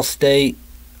 Ball State,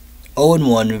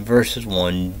 0-1 versus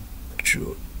 1.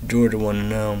 Georgia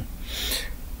 1-0.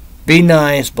 Be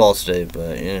nice, Ball State,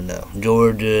 but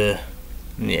Georgia,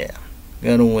 yeah,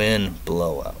 gonna win,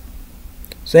 blowout.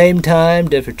 Same time,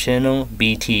 different channel,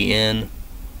 BTN.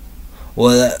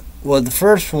 Well, the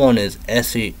first one is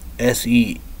SEC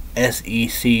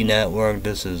Network.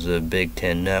 This is a Big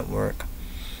Ten network.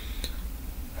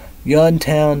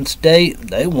 Youngstown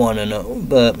State, they 1-0,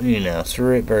 but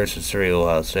Surrey versus 3,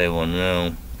 Ohio State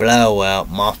 1-0. Blowout,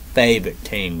 my favorite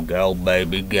team. Go,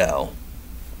 baby, go.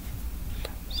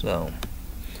 So,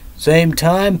 same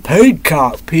time,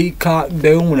 Peacock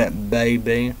doing it,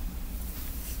 baby.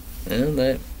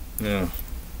 These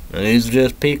are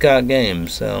just Peacock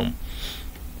games, so.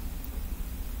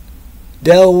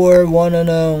 Delaware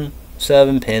 1-0,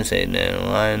 7 Penn State now.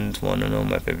 Lions 1-0,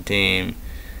 my favorite team.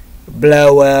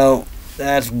 Blowout,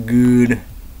 that's good.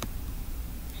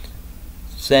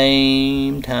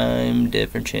 Same time,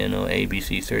 different channel,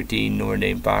 ABC 13, Notre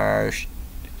Dame Fires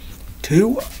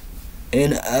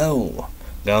 2-0.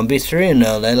 Gonna be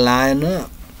 3-0, they line up.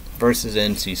 Versus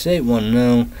NC State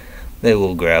 1-0, they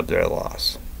will grab their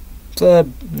loss. So,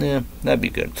 yeah, that'd be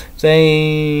good.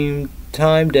 Same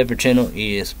time, different channel,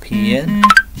 ESPN.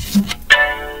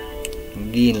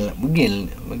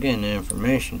 We're getting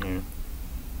information here.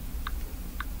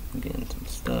 We're getting some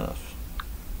stuff.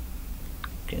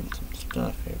 Here,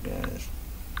 guys.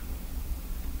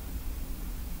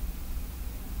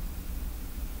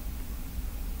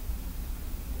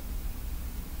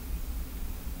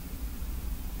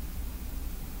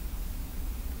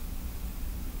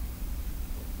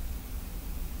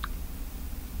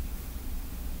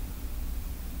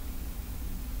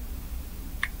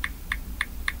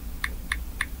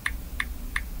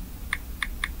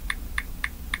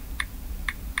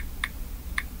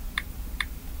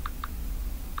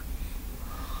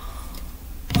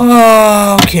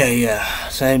 Okay, yeah.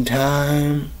 Same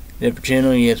time. Different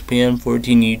channel, ESPN.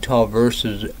 14 Utah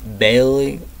versus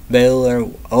Baylor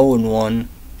 0-1.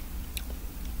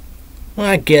 Well,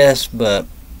 I guess, but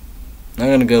I'm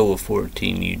going to go with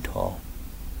 14 Utah.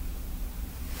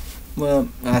 Well,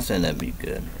 I think that'd be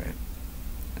good, right?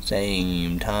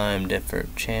 Same time,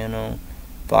 different channel.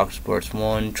 Fox Sports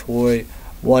 1. Troy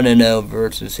 1-0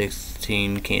 versus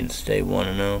 16 Kansas State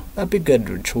 1-0. That'd be good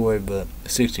with Troy, but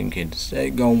 16 Kansas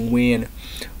State gonna win.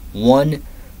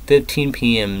 1:15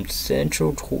 p.m.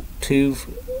 Central,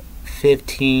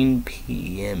 2:15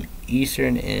 p.m.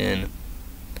 Eastern, and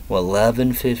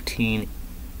 11:15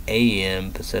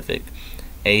 a.m. Pacific.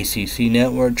 ACC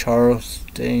Network,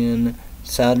 Charleston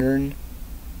Southern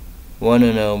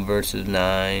 1-0 versus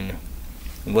 9.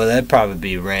 Well, that'd probably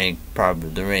be ranked. Probably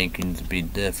the rankings would be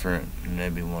different, and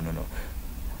they'd be 1-0.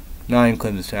 9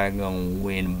 Clemson Tigers gonna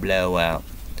win blowout.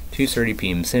 2:30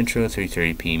 p.m. Central,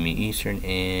 3:30 p.m. Eastern,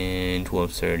 and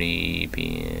 12:30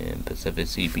 p.m. Pacific.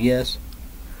 CBS.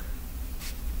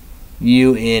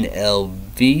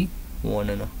 UNLV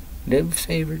 1-0. They're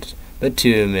favorites, but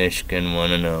 2 Michigan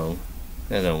 1-0.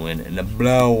 They're gonna win in a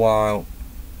blowout.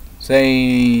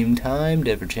 Same time,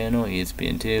 different channel,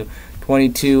 ESPN 2.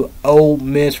 22 Ole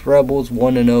Miss Rebels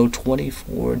 1-0.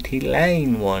 24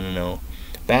 Tulane 1-0.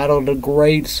 Battle of the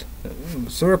Greats.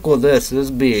 Circle this. This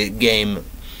will be a game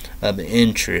of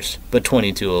interest. But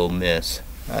 22 Ole Miss.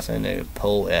 I think they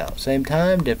pull out. Same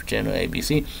time, different channel,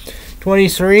 ABC.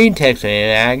 23 Texas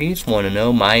Aggies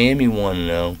 1-0. Miami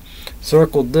 1-0.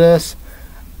 Circle this.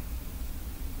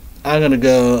 I'm going to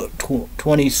go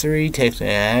 23 Texas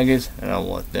Aggies, and I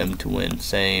want them to win.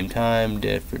 Same time,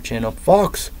 different channel,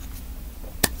 Fox.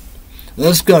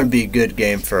 This is going to be a good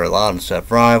game for a lot of stuff.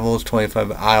 Rivals,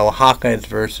 25 Iowa Hawkeyes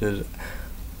versus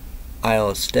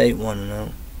Iowa State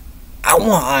 1-0. I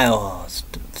want Iowa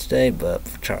State State, but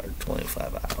charged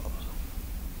 25 hours.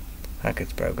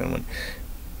 Hackett's probably going to win.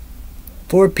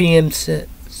 4 p.m.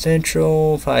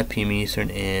 Central, 5 p.m. Eastern,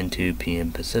 and 2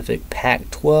 p.m. Pacific.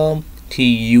 Pac-12,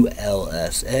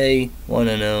 TULSA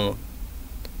 1-0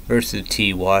 versus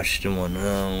T Washington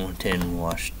 1-0. 10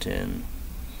 Washington.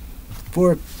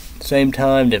 4 same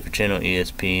time, different channel,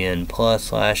 ESPN Plus /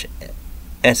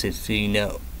 SEC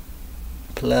Net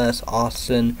Plus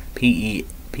Austin PEAY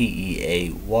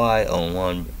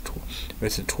 0-1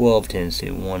 versus 12 Tennessee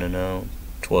 1-0.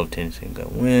 12 Tennessee gonna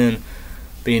win.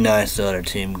 Be nice the other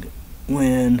team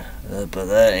win, but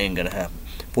that ain't gonna happen.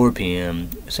 4 p.m.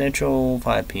 Central,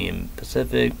 5 p.m.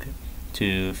 Pacific,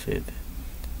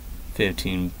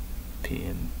 15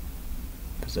 p.m.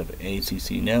 Pacific.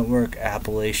 ACC Network,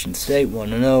 Appalachian State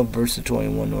 1-0 versus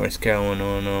 21 North Carolina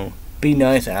 1-0. Be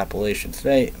nice, Appalachian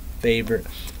State favorite.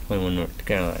 21 North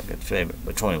Carolina gets favorite,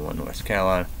 but 21 North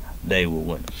Carolina, they will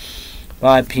win.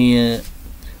 5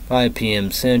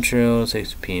 p.m. Central,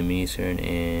 6 p.m. Eastern,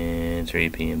 and 3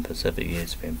 p.m. Pacific.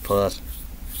 ESPN Plus.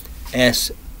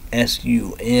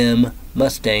 SUM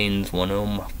Mustangs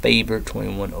 1-0 favorite.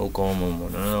 21 Oklahoma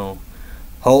 1-0.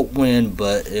 Hope win,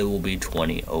 but it will be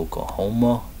 20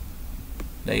 Oklahoma.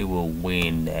 They will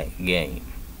win that game.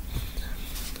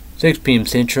 6 p.m.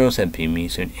 Central, 7 p.m.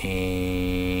 Eastern,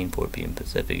 and 4 p.m.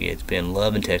 Pacific. ESPN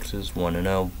Love in Texas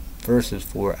 1-0 versus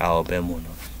 4 Alabama 1-0.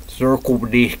 Circle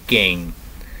this game.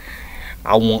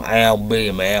 I want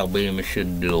Alabama. Alabama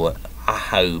should do it. I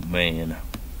hope, man.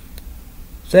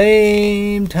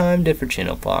 Same time, different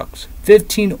channel, Fox.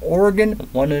 15 Oregon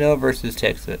 1-0 versus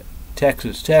Texas.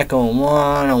 Texas Tech on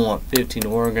 1. I want 15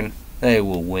 Oregon. They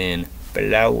will win.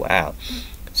 Blowout.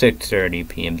 6:30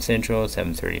 p.m. Central,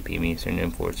 7:30 p.m. Eastern,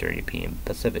 and 4:30 p.m.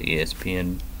 Pacific.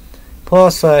 ESPN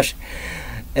Plus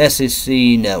 / SEC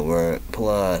Network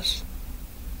Plus.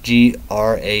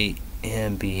 GRAMBLING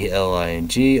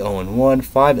 0-1.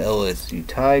 5 LSU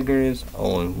Tigers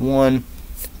 0-1.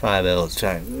 5 LSU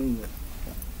Tigers.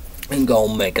 And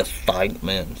gonna make a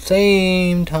statement.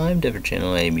 Same time, different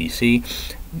channel, ABC.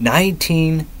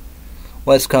 19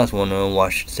 Wisconsin 1-0,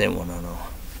 Washington State 1-0.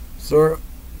 So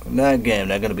that game,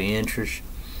 that's gonna be interesting.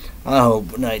 I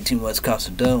hope 19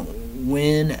 Wisconsin don't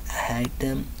win. I hate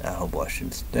them. I hope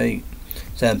Washington State.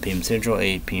 7 p.m. Central,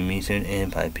 8 p.m. Eastern,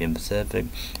 and 5 p.m. Pacific.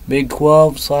 Big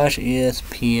 12 /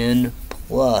 ESPN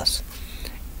Plus.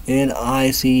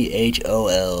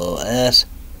 NICHOLOS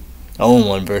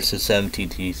 0-1 versus 17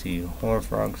 TCU Horned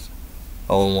Frogs.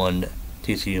 0-1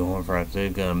 TCU Horned Frogs. They're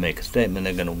going to make a statement.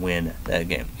 They're going to win that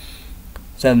game.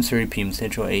 7:30 p.m.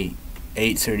 Central,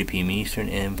 8:30 p.m. Eastern,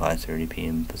 and 5:30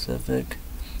 p.m. Pacific.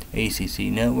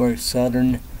 ACC Network,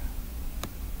 Southern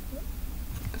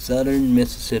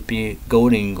Mississippi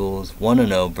Gold Eagles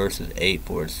 1-0 versus 8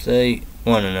 Florida State.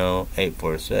 1-0, 8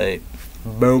 Florida State.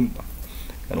 Boom.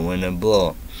 Gonna win that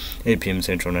blowout. 8 p.m.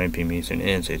 Central, 9 p.m. Eastern,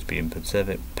 and 6 p.m.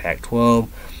 Pacific. Pac-12.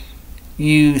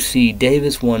 UC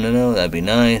Davis 1-0. That'd be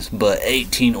nice. But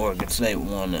 18 Oregon State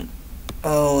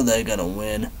 1-0. They're gonna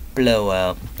win.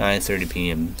 Blowout. 9:30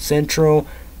 p.m. Central.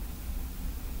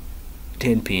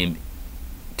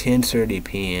 10:30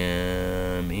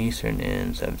 p.m. Eastern,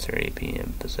 and 7:30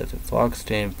 p.m. Pacific. Fox,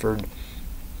 Stanford.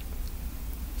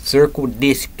 Circle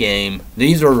this game.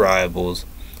 These are rivals.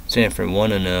 Stanford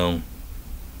 1-0.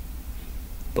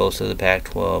 Both of the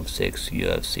Pac-12. 6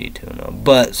 UFC 2-0.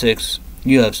 But 6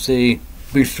 UFC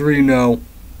be 3-0.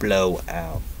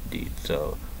 Blowout. Dude.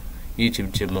 So,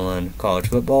 YouTube channel college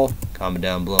football. Comment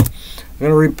down below. I'm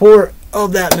gonna report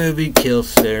of that movie, Kill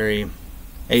Theory.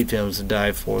 8 films to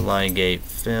die for, Lionsgate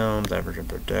Films, African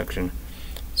Production.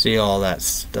 See all that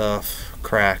stuff,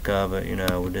 crack of it, you know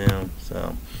how we're doing.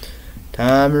 So,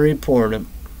 time to report it.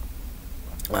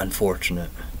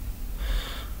 Unfortunate.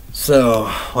 So,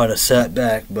 what a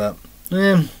setback, but,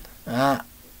 I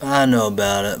know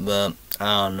about it, but,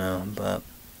 I don't know, but,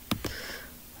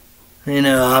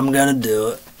 I'm gonna do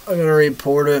it. I'm gonna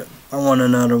report it. I want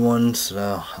another one,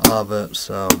 so, of it,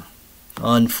 so,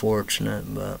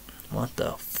 unfortunate, but, what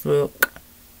the fuck?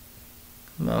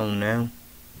 Come on now.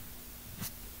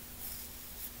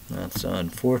 That's an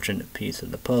unfortunate piece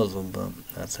of the puzzle, but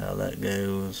that's how that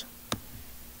goes.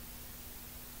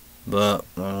 But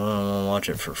I don't want to watch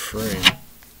it for free.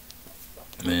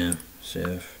 Man,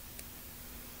 so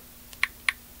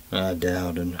I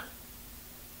doubt it.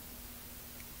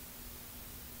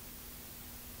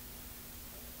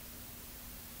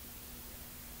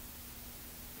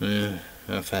 Yeah,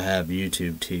 if I have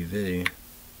YouTube TV.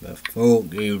 But full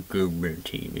YouTuber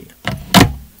TV.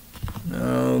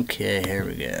 Okay, here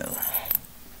we go.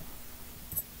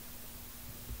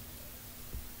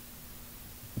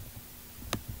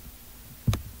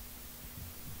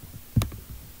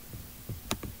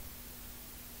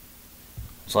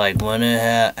 It's like when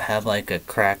it have like a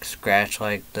crack scratch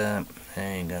like that, it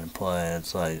ain't gonna play.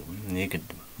 It's like you could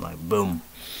like boom,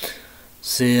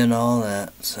 see and all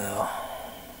that. So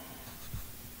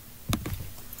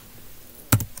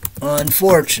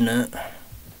unfortunate.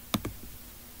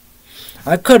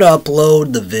 I could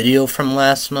upload the video from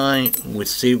last night. We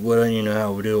see what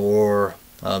how we do, or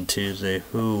Tuesday.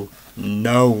 Who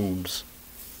knows?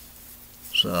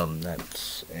 So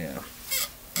that's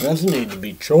doesn't need to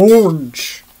be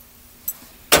charged.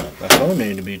 My phone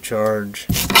need to be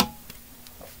charged.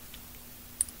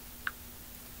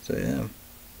 So yeah.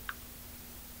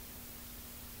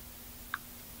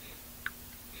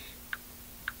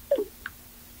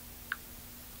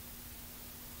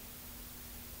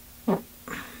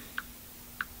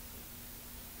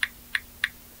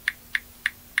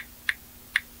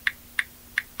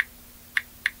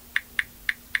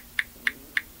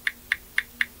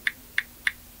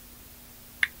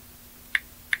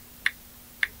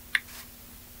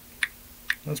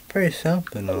 That's pretty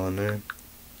something on there.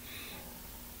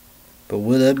 But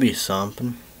would that be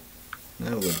something?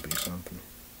 That would be something.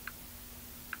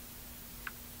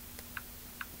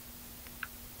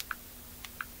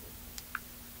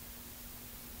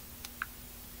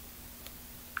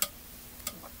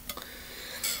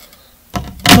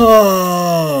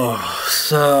 Oh,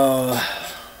 so,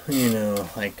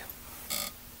 like,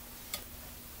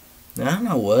 I don't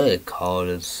know what it called.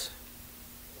 It's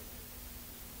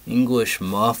English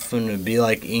muffin. It'd be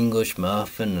like English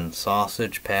muffin and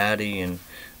sausage patty, and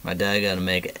my dad got to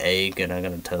make egg, and I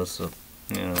got to toast it,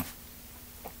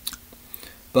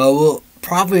 But we'll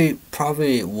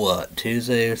probably what,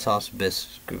 Tuesday, sausage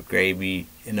biscuit gravy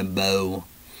in a bowl.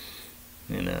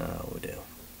 We do.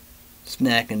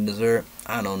 Snack and dessert,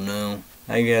 I don't know.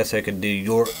 I guess I could do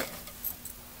York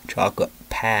chocolate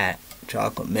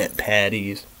mint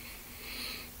patties.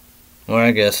 Or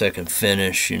I guess I could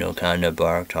finish, kind of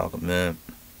bar chocolate mint.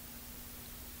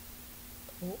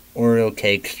 Oreo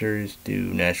cakesters,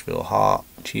 do Nashville hot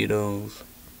Cheetos.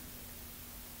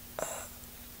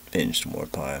 Finish some more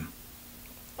time.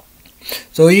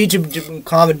 So YouTube,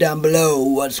 comment down below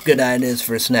what's good ideas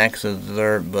for snacks and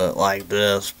dessert, but like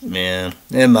this, man,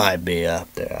 it might be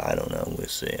up there. I don't know. We'll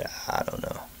see. I don't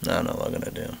know. I don't know what I'm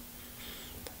gonna do.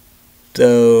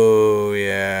 So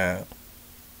yeah.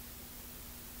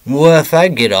 Well, if I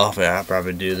get off it, I'll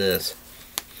probably do this.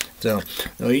 So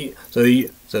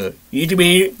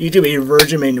YouTube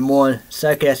Virgin Main 1,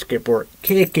 Suck-Ass Skateboard,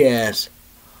 Kick-Ass,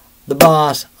 The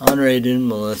Boss, Unrated,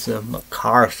 Melissa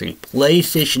McCarthy,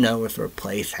 PlayStation Network for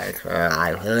PlayStation.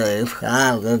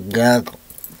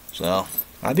 So,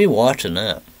 I'll be watching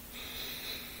that.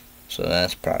 So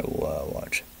that's probably what I'll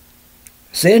watch.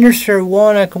 Sinister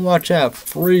 1, I can watch that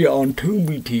free on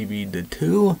Tubi TV. The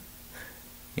 2,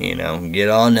 get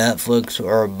on Netflix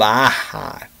or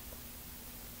buy.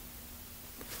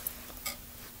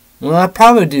 Well, I'll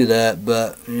probably do that,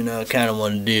 but, I kind of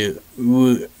want to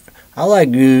do... I like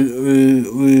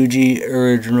Uji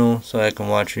original, so I can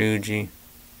watch Uji.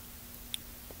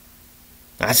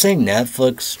 I think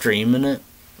Netflix streaming it.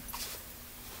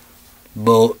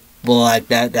 But like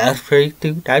that's free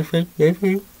too. That's free.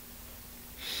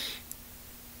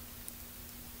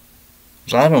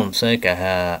 So I don't think I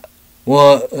had...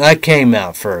 Well, that came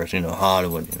out first,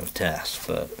 Hollywood, test,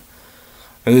 but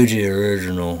Uji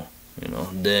original,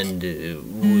 then do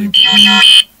Uji.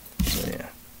 So yeah.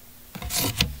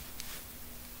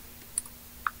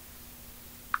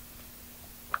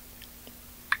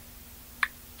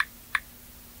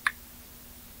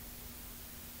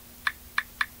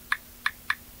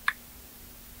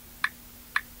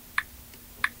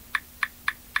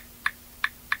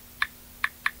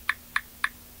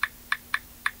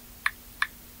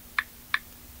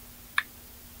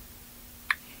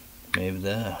 Maybe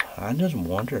that. I just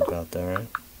wondered about that, right?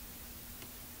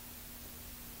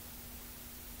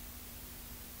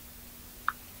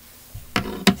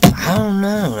 I don't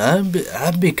know.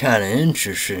 That'd be kind of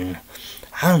interesting.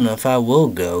 I don't know if I will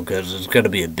go because it's gonna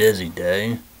be a busy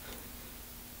day.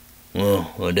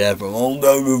 Well, I definitely won't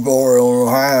go too far on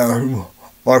the house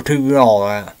or too all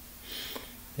that.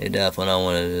 They definitely don't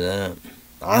want to do that.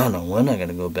 I don't know when I'm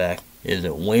gonna go back. Is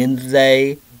it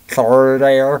Wednesday,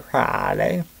 Thursday, or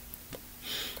Friday?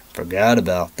 Forgot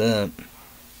about that.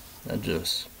 I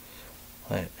just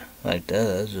like that.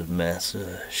 That's just mess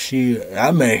shit.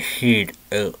 I mess shit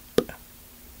up.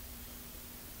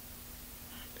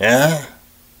 Yeah,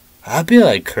 I'd be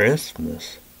like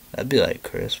Christmas. That'd be like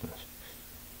Christmas.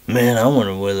 Man, I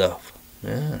wonder where the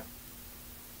yeah.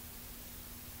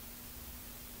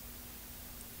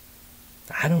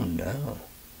 I don't know.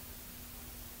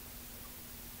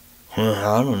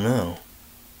 I don't know.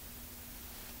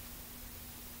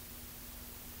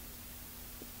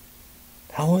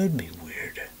 would be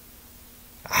weird.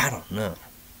 I don't know.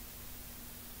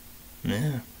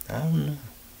 Yeah, I don't know.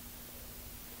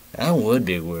 That would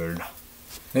be weird.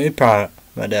 My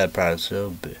dad probably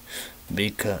still be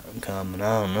coming.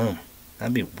 I don't know.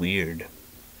 That'd be weird.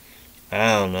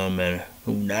 I don't know, man.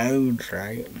 Who knows,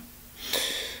 right?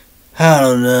 I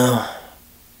don't know.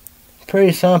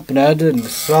 Pretty something. I didn't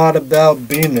thought about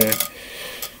being there.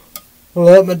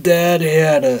 Well, my dad, he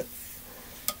had a,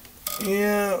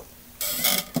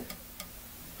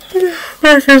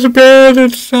 break his bed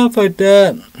and stuff like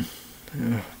that.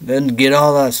 Didn't get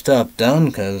all that stuff done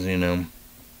because, the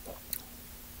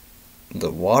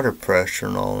water pressure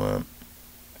and all that.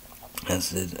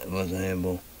 As it wasn't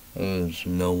able. There was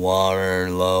no water,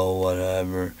 low,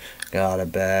 whatever. Got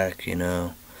it back, and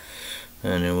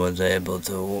it was able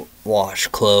to wash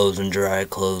clothes and dry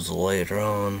clothes later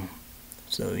on.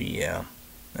 So, yeah.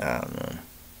 I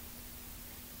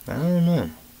don't know.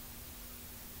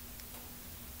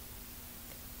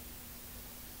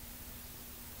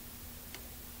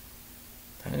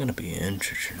 That's gonna be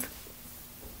interesting.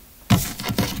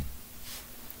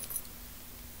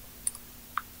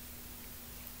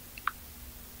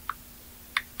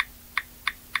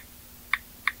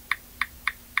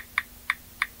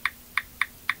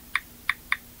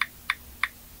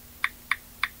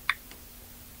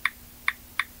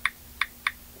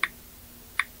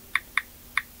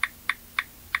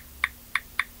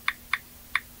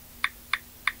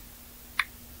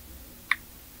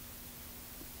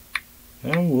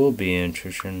 That will be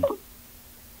interesting.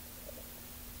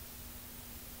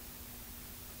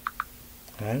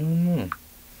 I don't know.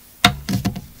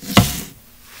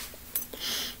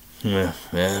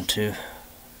 Yeah, too.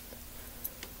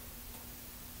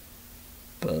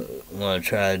 But I want to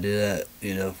try to do that,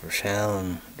 for Sal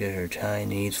and get her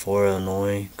Chinese, 4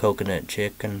 Illinois, coconut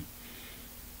chicken,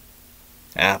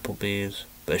 Applebee's.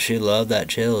 But she loved that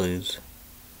Chili's.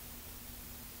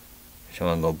 She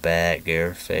want to go back, get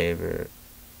her favorite.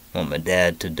 Want my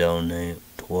dad to donate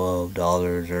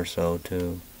 $12 or so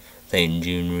to St.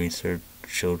 Jude Research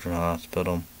Children's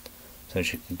Hospital, so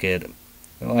she can get,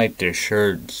 their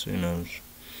shirts,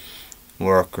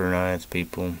 worker nice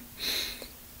people,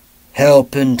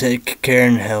 helping, take care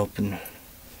and helping,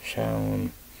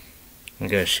 showering, I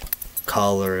guess,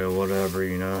 collar or whatever,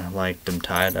 like them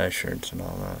tie-dye shirts and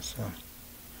all that stuff.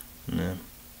 Yeah.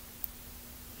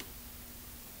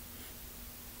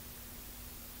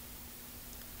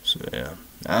 So, yeah,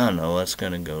 I don't know what's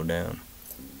gonna go down.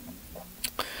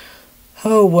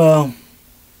 Oh, well.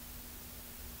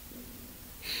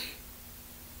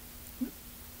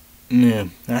 Yeah,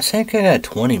 I think I got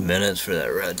 20 minutes for that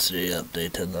Red City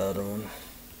update to the other one.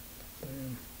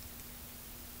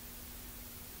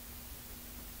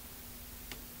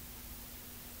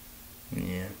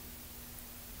 Yeah.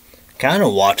 Kind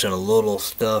of watching a little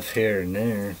stuff here and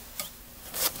there.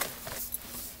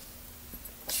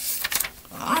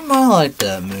 I might like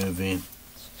that movie.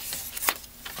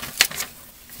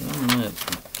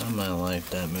 I might like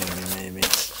that movie, maybe.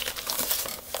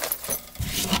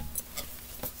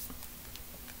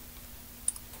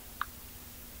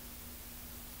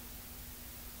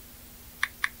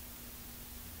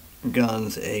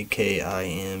 Guns,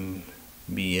 AKIMBO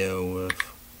with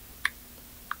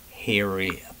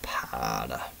Harry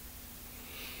Potter.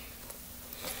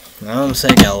 I don't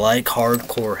think I like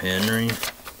Hardcore Henry.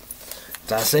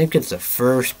 I think it's a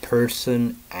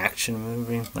first-person action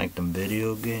movie, like the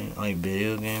video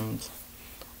games.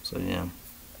 So yeah,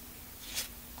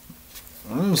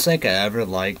 I don't think I ever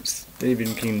liked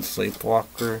Stephen King's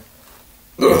Sleepwalker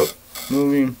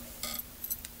movie.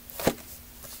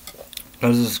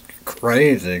 Cause it's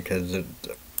crazy, because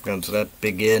that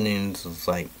beginning is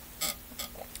like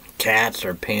cats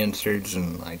are panthers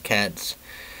and like cats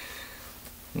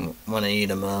want to eat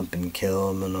them up and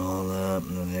kill them and all that,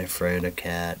 and then they're afraid of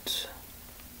cats.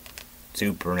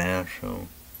 Supernatural.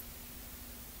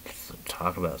 Let's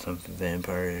talk about something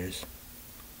vampires.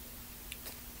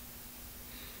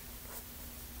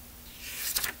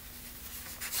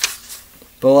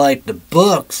 But like the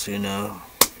books,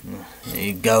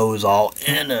 he goes all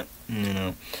in it,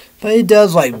 But he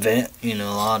does like a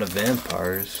lot of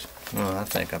vampires. Well, I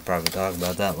think I probably talked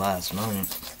about that last night.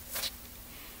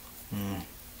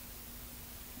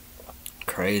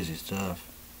 Crazy stuff.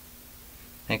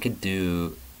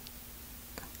 Can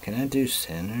I do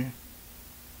Sinner?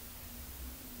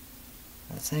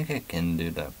 I think I can do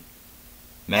that.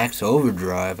 Max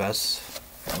Overdrive, is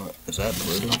that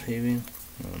Pluto TV?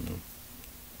 I don't know.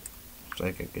 I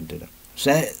think I could do that.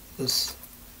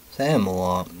 Sam a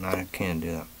lot. I can't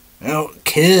do that.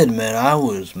 Kid, man, I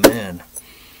was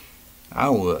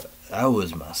that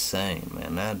was my saying,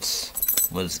 man.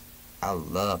 I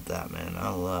love that, man. I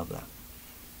love that.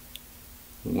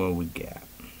 What we got?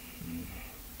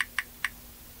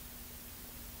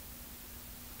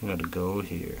 I gotta go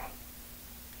here.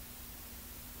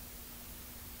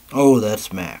 Oh,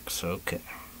 that's Max. Okay,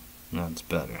 that's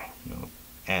better. No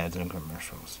ads and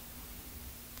commercials.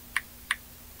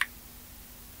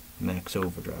 Max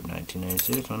Overdrive,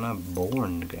 1996. I'm not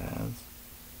born, guys.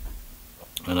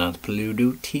 And that's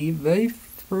Pluto TV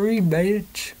free,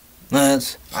 bitch. I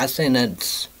think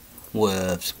that's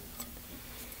with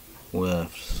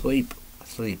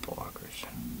sleepwalkers.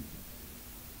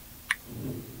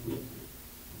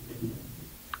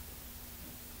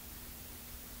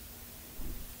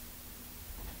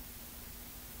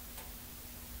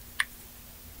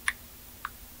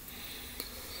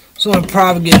 So I'll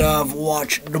probably get off,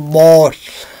 watch The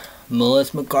Boss.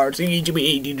 Melissa McCarthy,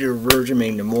 HB teacher version,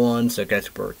 made number 1, so that's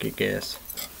for kick-ass.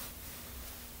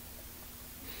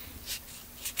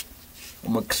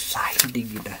 I'm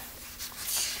excited.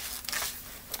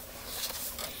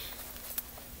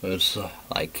 It's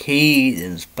like Heat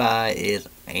and Spy is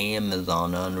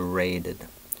Amazon underrated.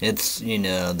 It's, you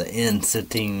know, the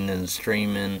insitting and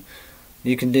streaming.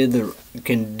 You can do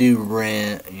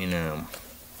rent, you know.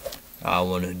 I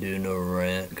wouldn't do no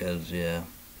rent because, yeah.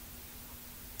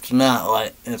 It's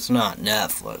not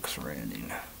Netflix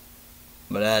renting.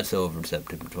 But that's over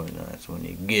September 29th when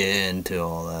you get into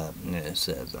all that. And it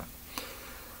says that.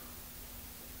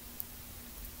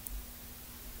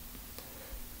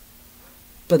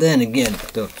 But then again,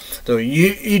 the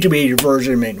YouTube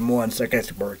version made more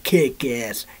sarcastic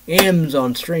kick-ass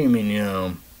Amazon streaming, you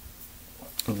know.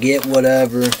 Get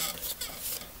whatever.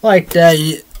 Like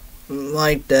that.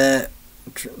 Get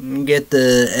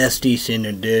the SD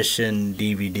edition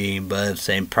DVD, but at the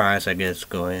same price, I guess,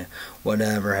 going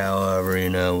whatever, however, you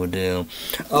know, would do.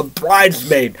 A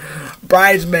Bridesmaid,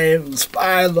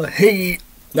 Spy of the Heat,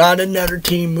 not another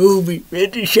teen movie,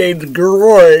 50 Shades of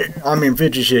Grey,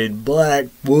 50 Shades Black,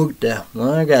 booked that.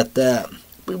 Well, I got that.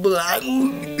 People like,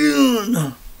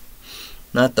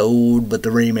 not the old, but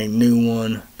the remake new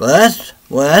one. But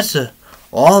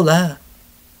all that.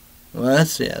 Well,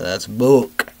 that's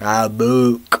book. I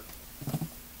book.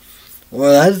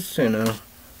 Well, that's, you know,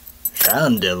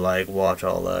 Sean did like watch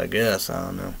all that, I guess. I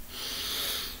don't know.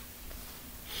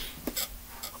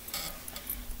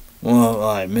 Well,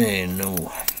 I mean,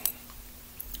 no.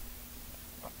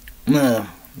 No,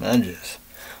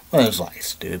 it's like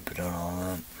stupid and all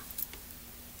that.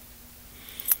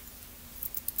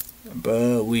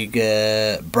 But we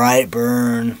got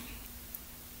Brightburn,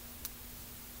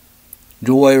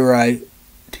 Joyride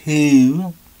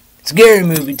 2, Scary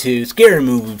Movie 2, Scary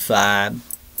Movie 5.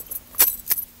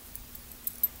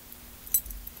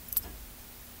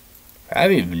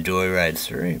 Probably even Joyride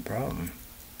 3, probably.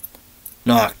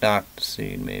 Knock the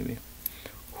Seed, maybe.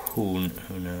 Who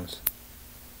knows?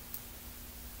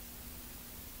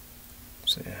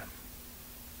 So, yeah.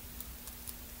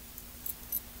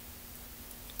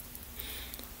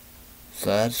 So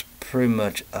that's pretty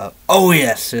much up. Oh,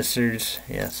 yeah, Sisters.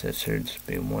 Yeah, Sisters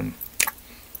being one.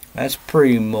 That's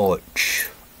pretty much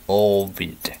all of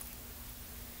it.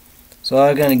 So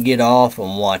I'm gonna get off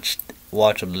and watch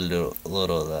a little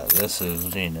of that. This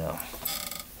is, you know.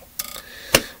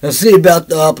 Let's see about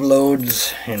the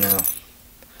uploads, you know.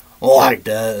 Like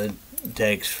that, it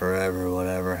takes forever,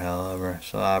 whatever, however.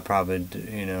 So I probably,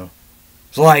 you know.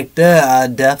 It's like that, I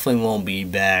definitely won't be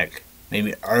back.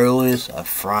 Maybe earliest, a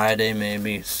Friday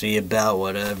maybe. See about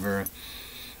whatever.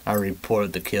 I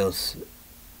report the Kill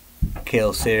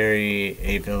Series,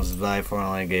 A-Films Live for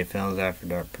like A-Films After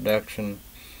Dark production.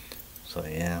 So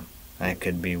yeah, that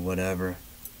could be whatever.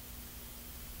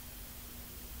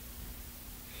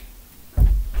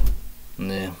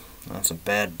 Yeah, that's a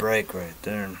bad break right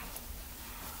there.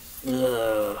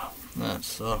 Ugh, that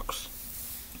sucks.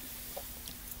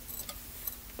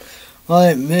 Well, I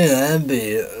admit, that'd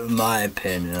be my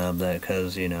opinion of that,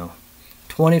 because, you know,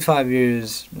 25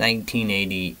 years,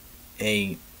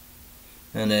 1988,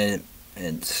 and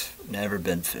it's never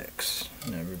been fixed.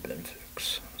 Never been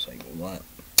fixed. It's like, what?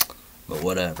 But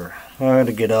whatever. I had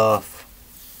to get off.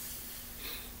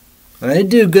 They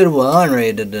do good with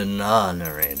unrated and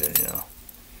non-rated, you know.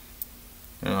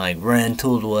 And like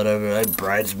rentals, whatever, like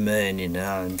Bridesmaid, you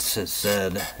know, it's just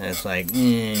said, it's like,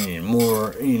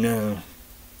 more, you know,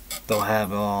 they'll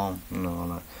have it all, you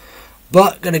know.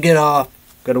 But, gotta get off,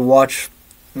 gotta watch,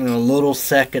 you know, little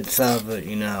seconds of it,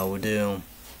 you know, we do.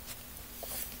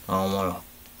 I don't wanna,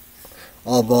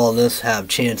 all this, have a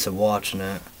chance of watching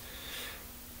it.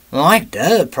 I like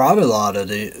that, probably a lot of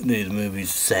these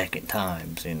movies second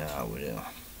times, you know, we do.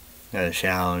 Got a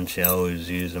challenge. I always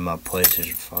using my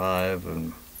PlayStation 5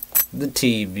 and the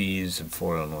TVs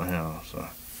for in the house. So,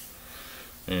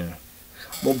 yeah.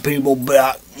 Well, people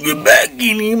back in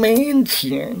the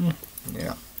mansion.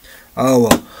 Yeah. Oh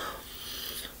well.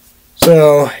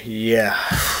 So yeah.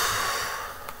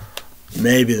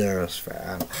 Maybe there was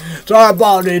fat. Sorry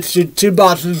about it. It's two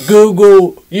boxes.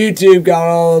 Google, YouTube got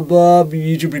all above.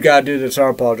 YouTube got to do this.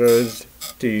 Sorry about it.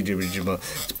 To YouTube.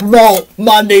 It's promote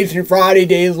Monday through Friday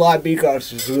days live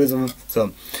because it's wisdom.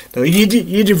 So the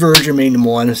YouTube version made them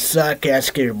one suck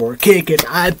ass skateboard kick it.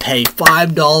 I pay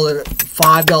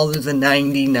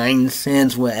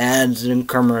 $5.99 with ads and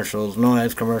commercials. No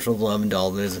ads commercials,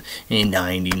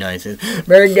 $11.99.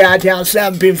 American Guy Town,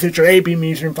 7 p.m. Central, 8 p.m.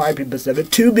 Eastern, 5 p.m. Pacific.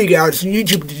 2 big hours.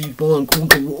 YouTube people and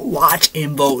watch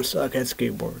and vote. Suck ass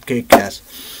skateboard kick ass.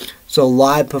 So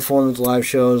live performance, live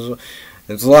shows.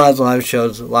 It's live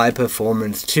shows, live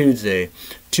performance Tuesday,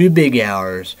 2 big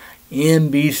hours,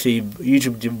 NBC,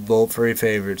 YouTube vote for your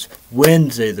favorites.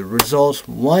 Wednesday, the results,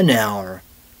 1 hour,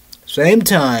 same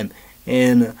time,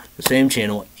 and the same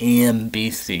channel,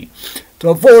 NBC.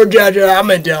 So for judges, I'm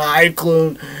going to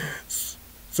include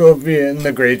Sophia and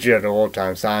the great judge of all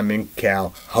time, Simon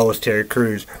Cowell, host Terry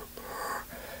Crews.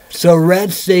 So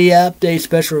Red State Update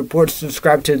special reports.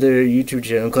 Subscribe to their YouTube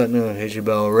channel. Click the notification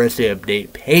bell. Red State Update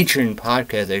Patreon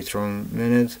podcast extra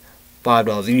minutes. $5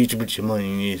 YouTube money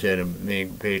you need to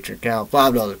make Patreon account.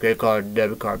 $5 credit card,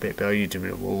 debit card, PayPal, YouTube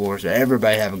rewards.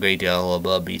 Everybody have a great day. All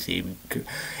above BC.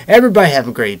 Everybody have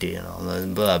a great day. All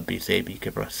above BC. Be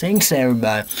careful. Thanks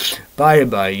everybody. Bye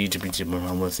bye YouTube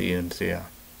money. We'll see you and see ya.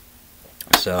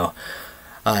 So,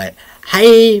 alright.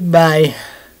 Hey, bye.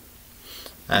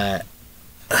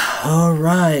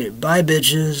 Alright, bye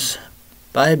bitches.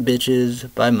 Bye bitches.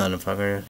 Bye motherfuckers.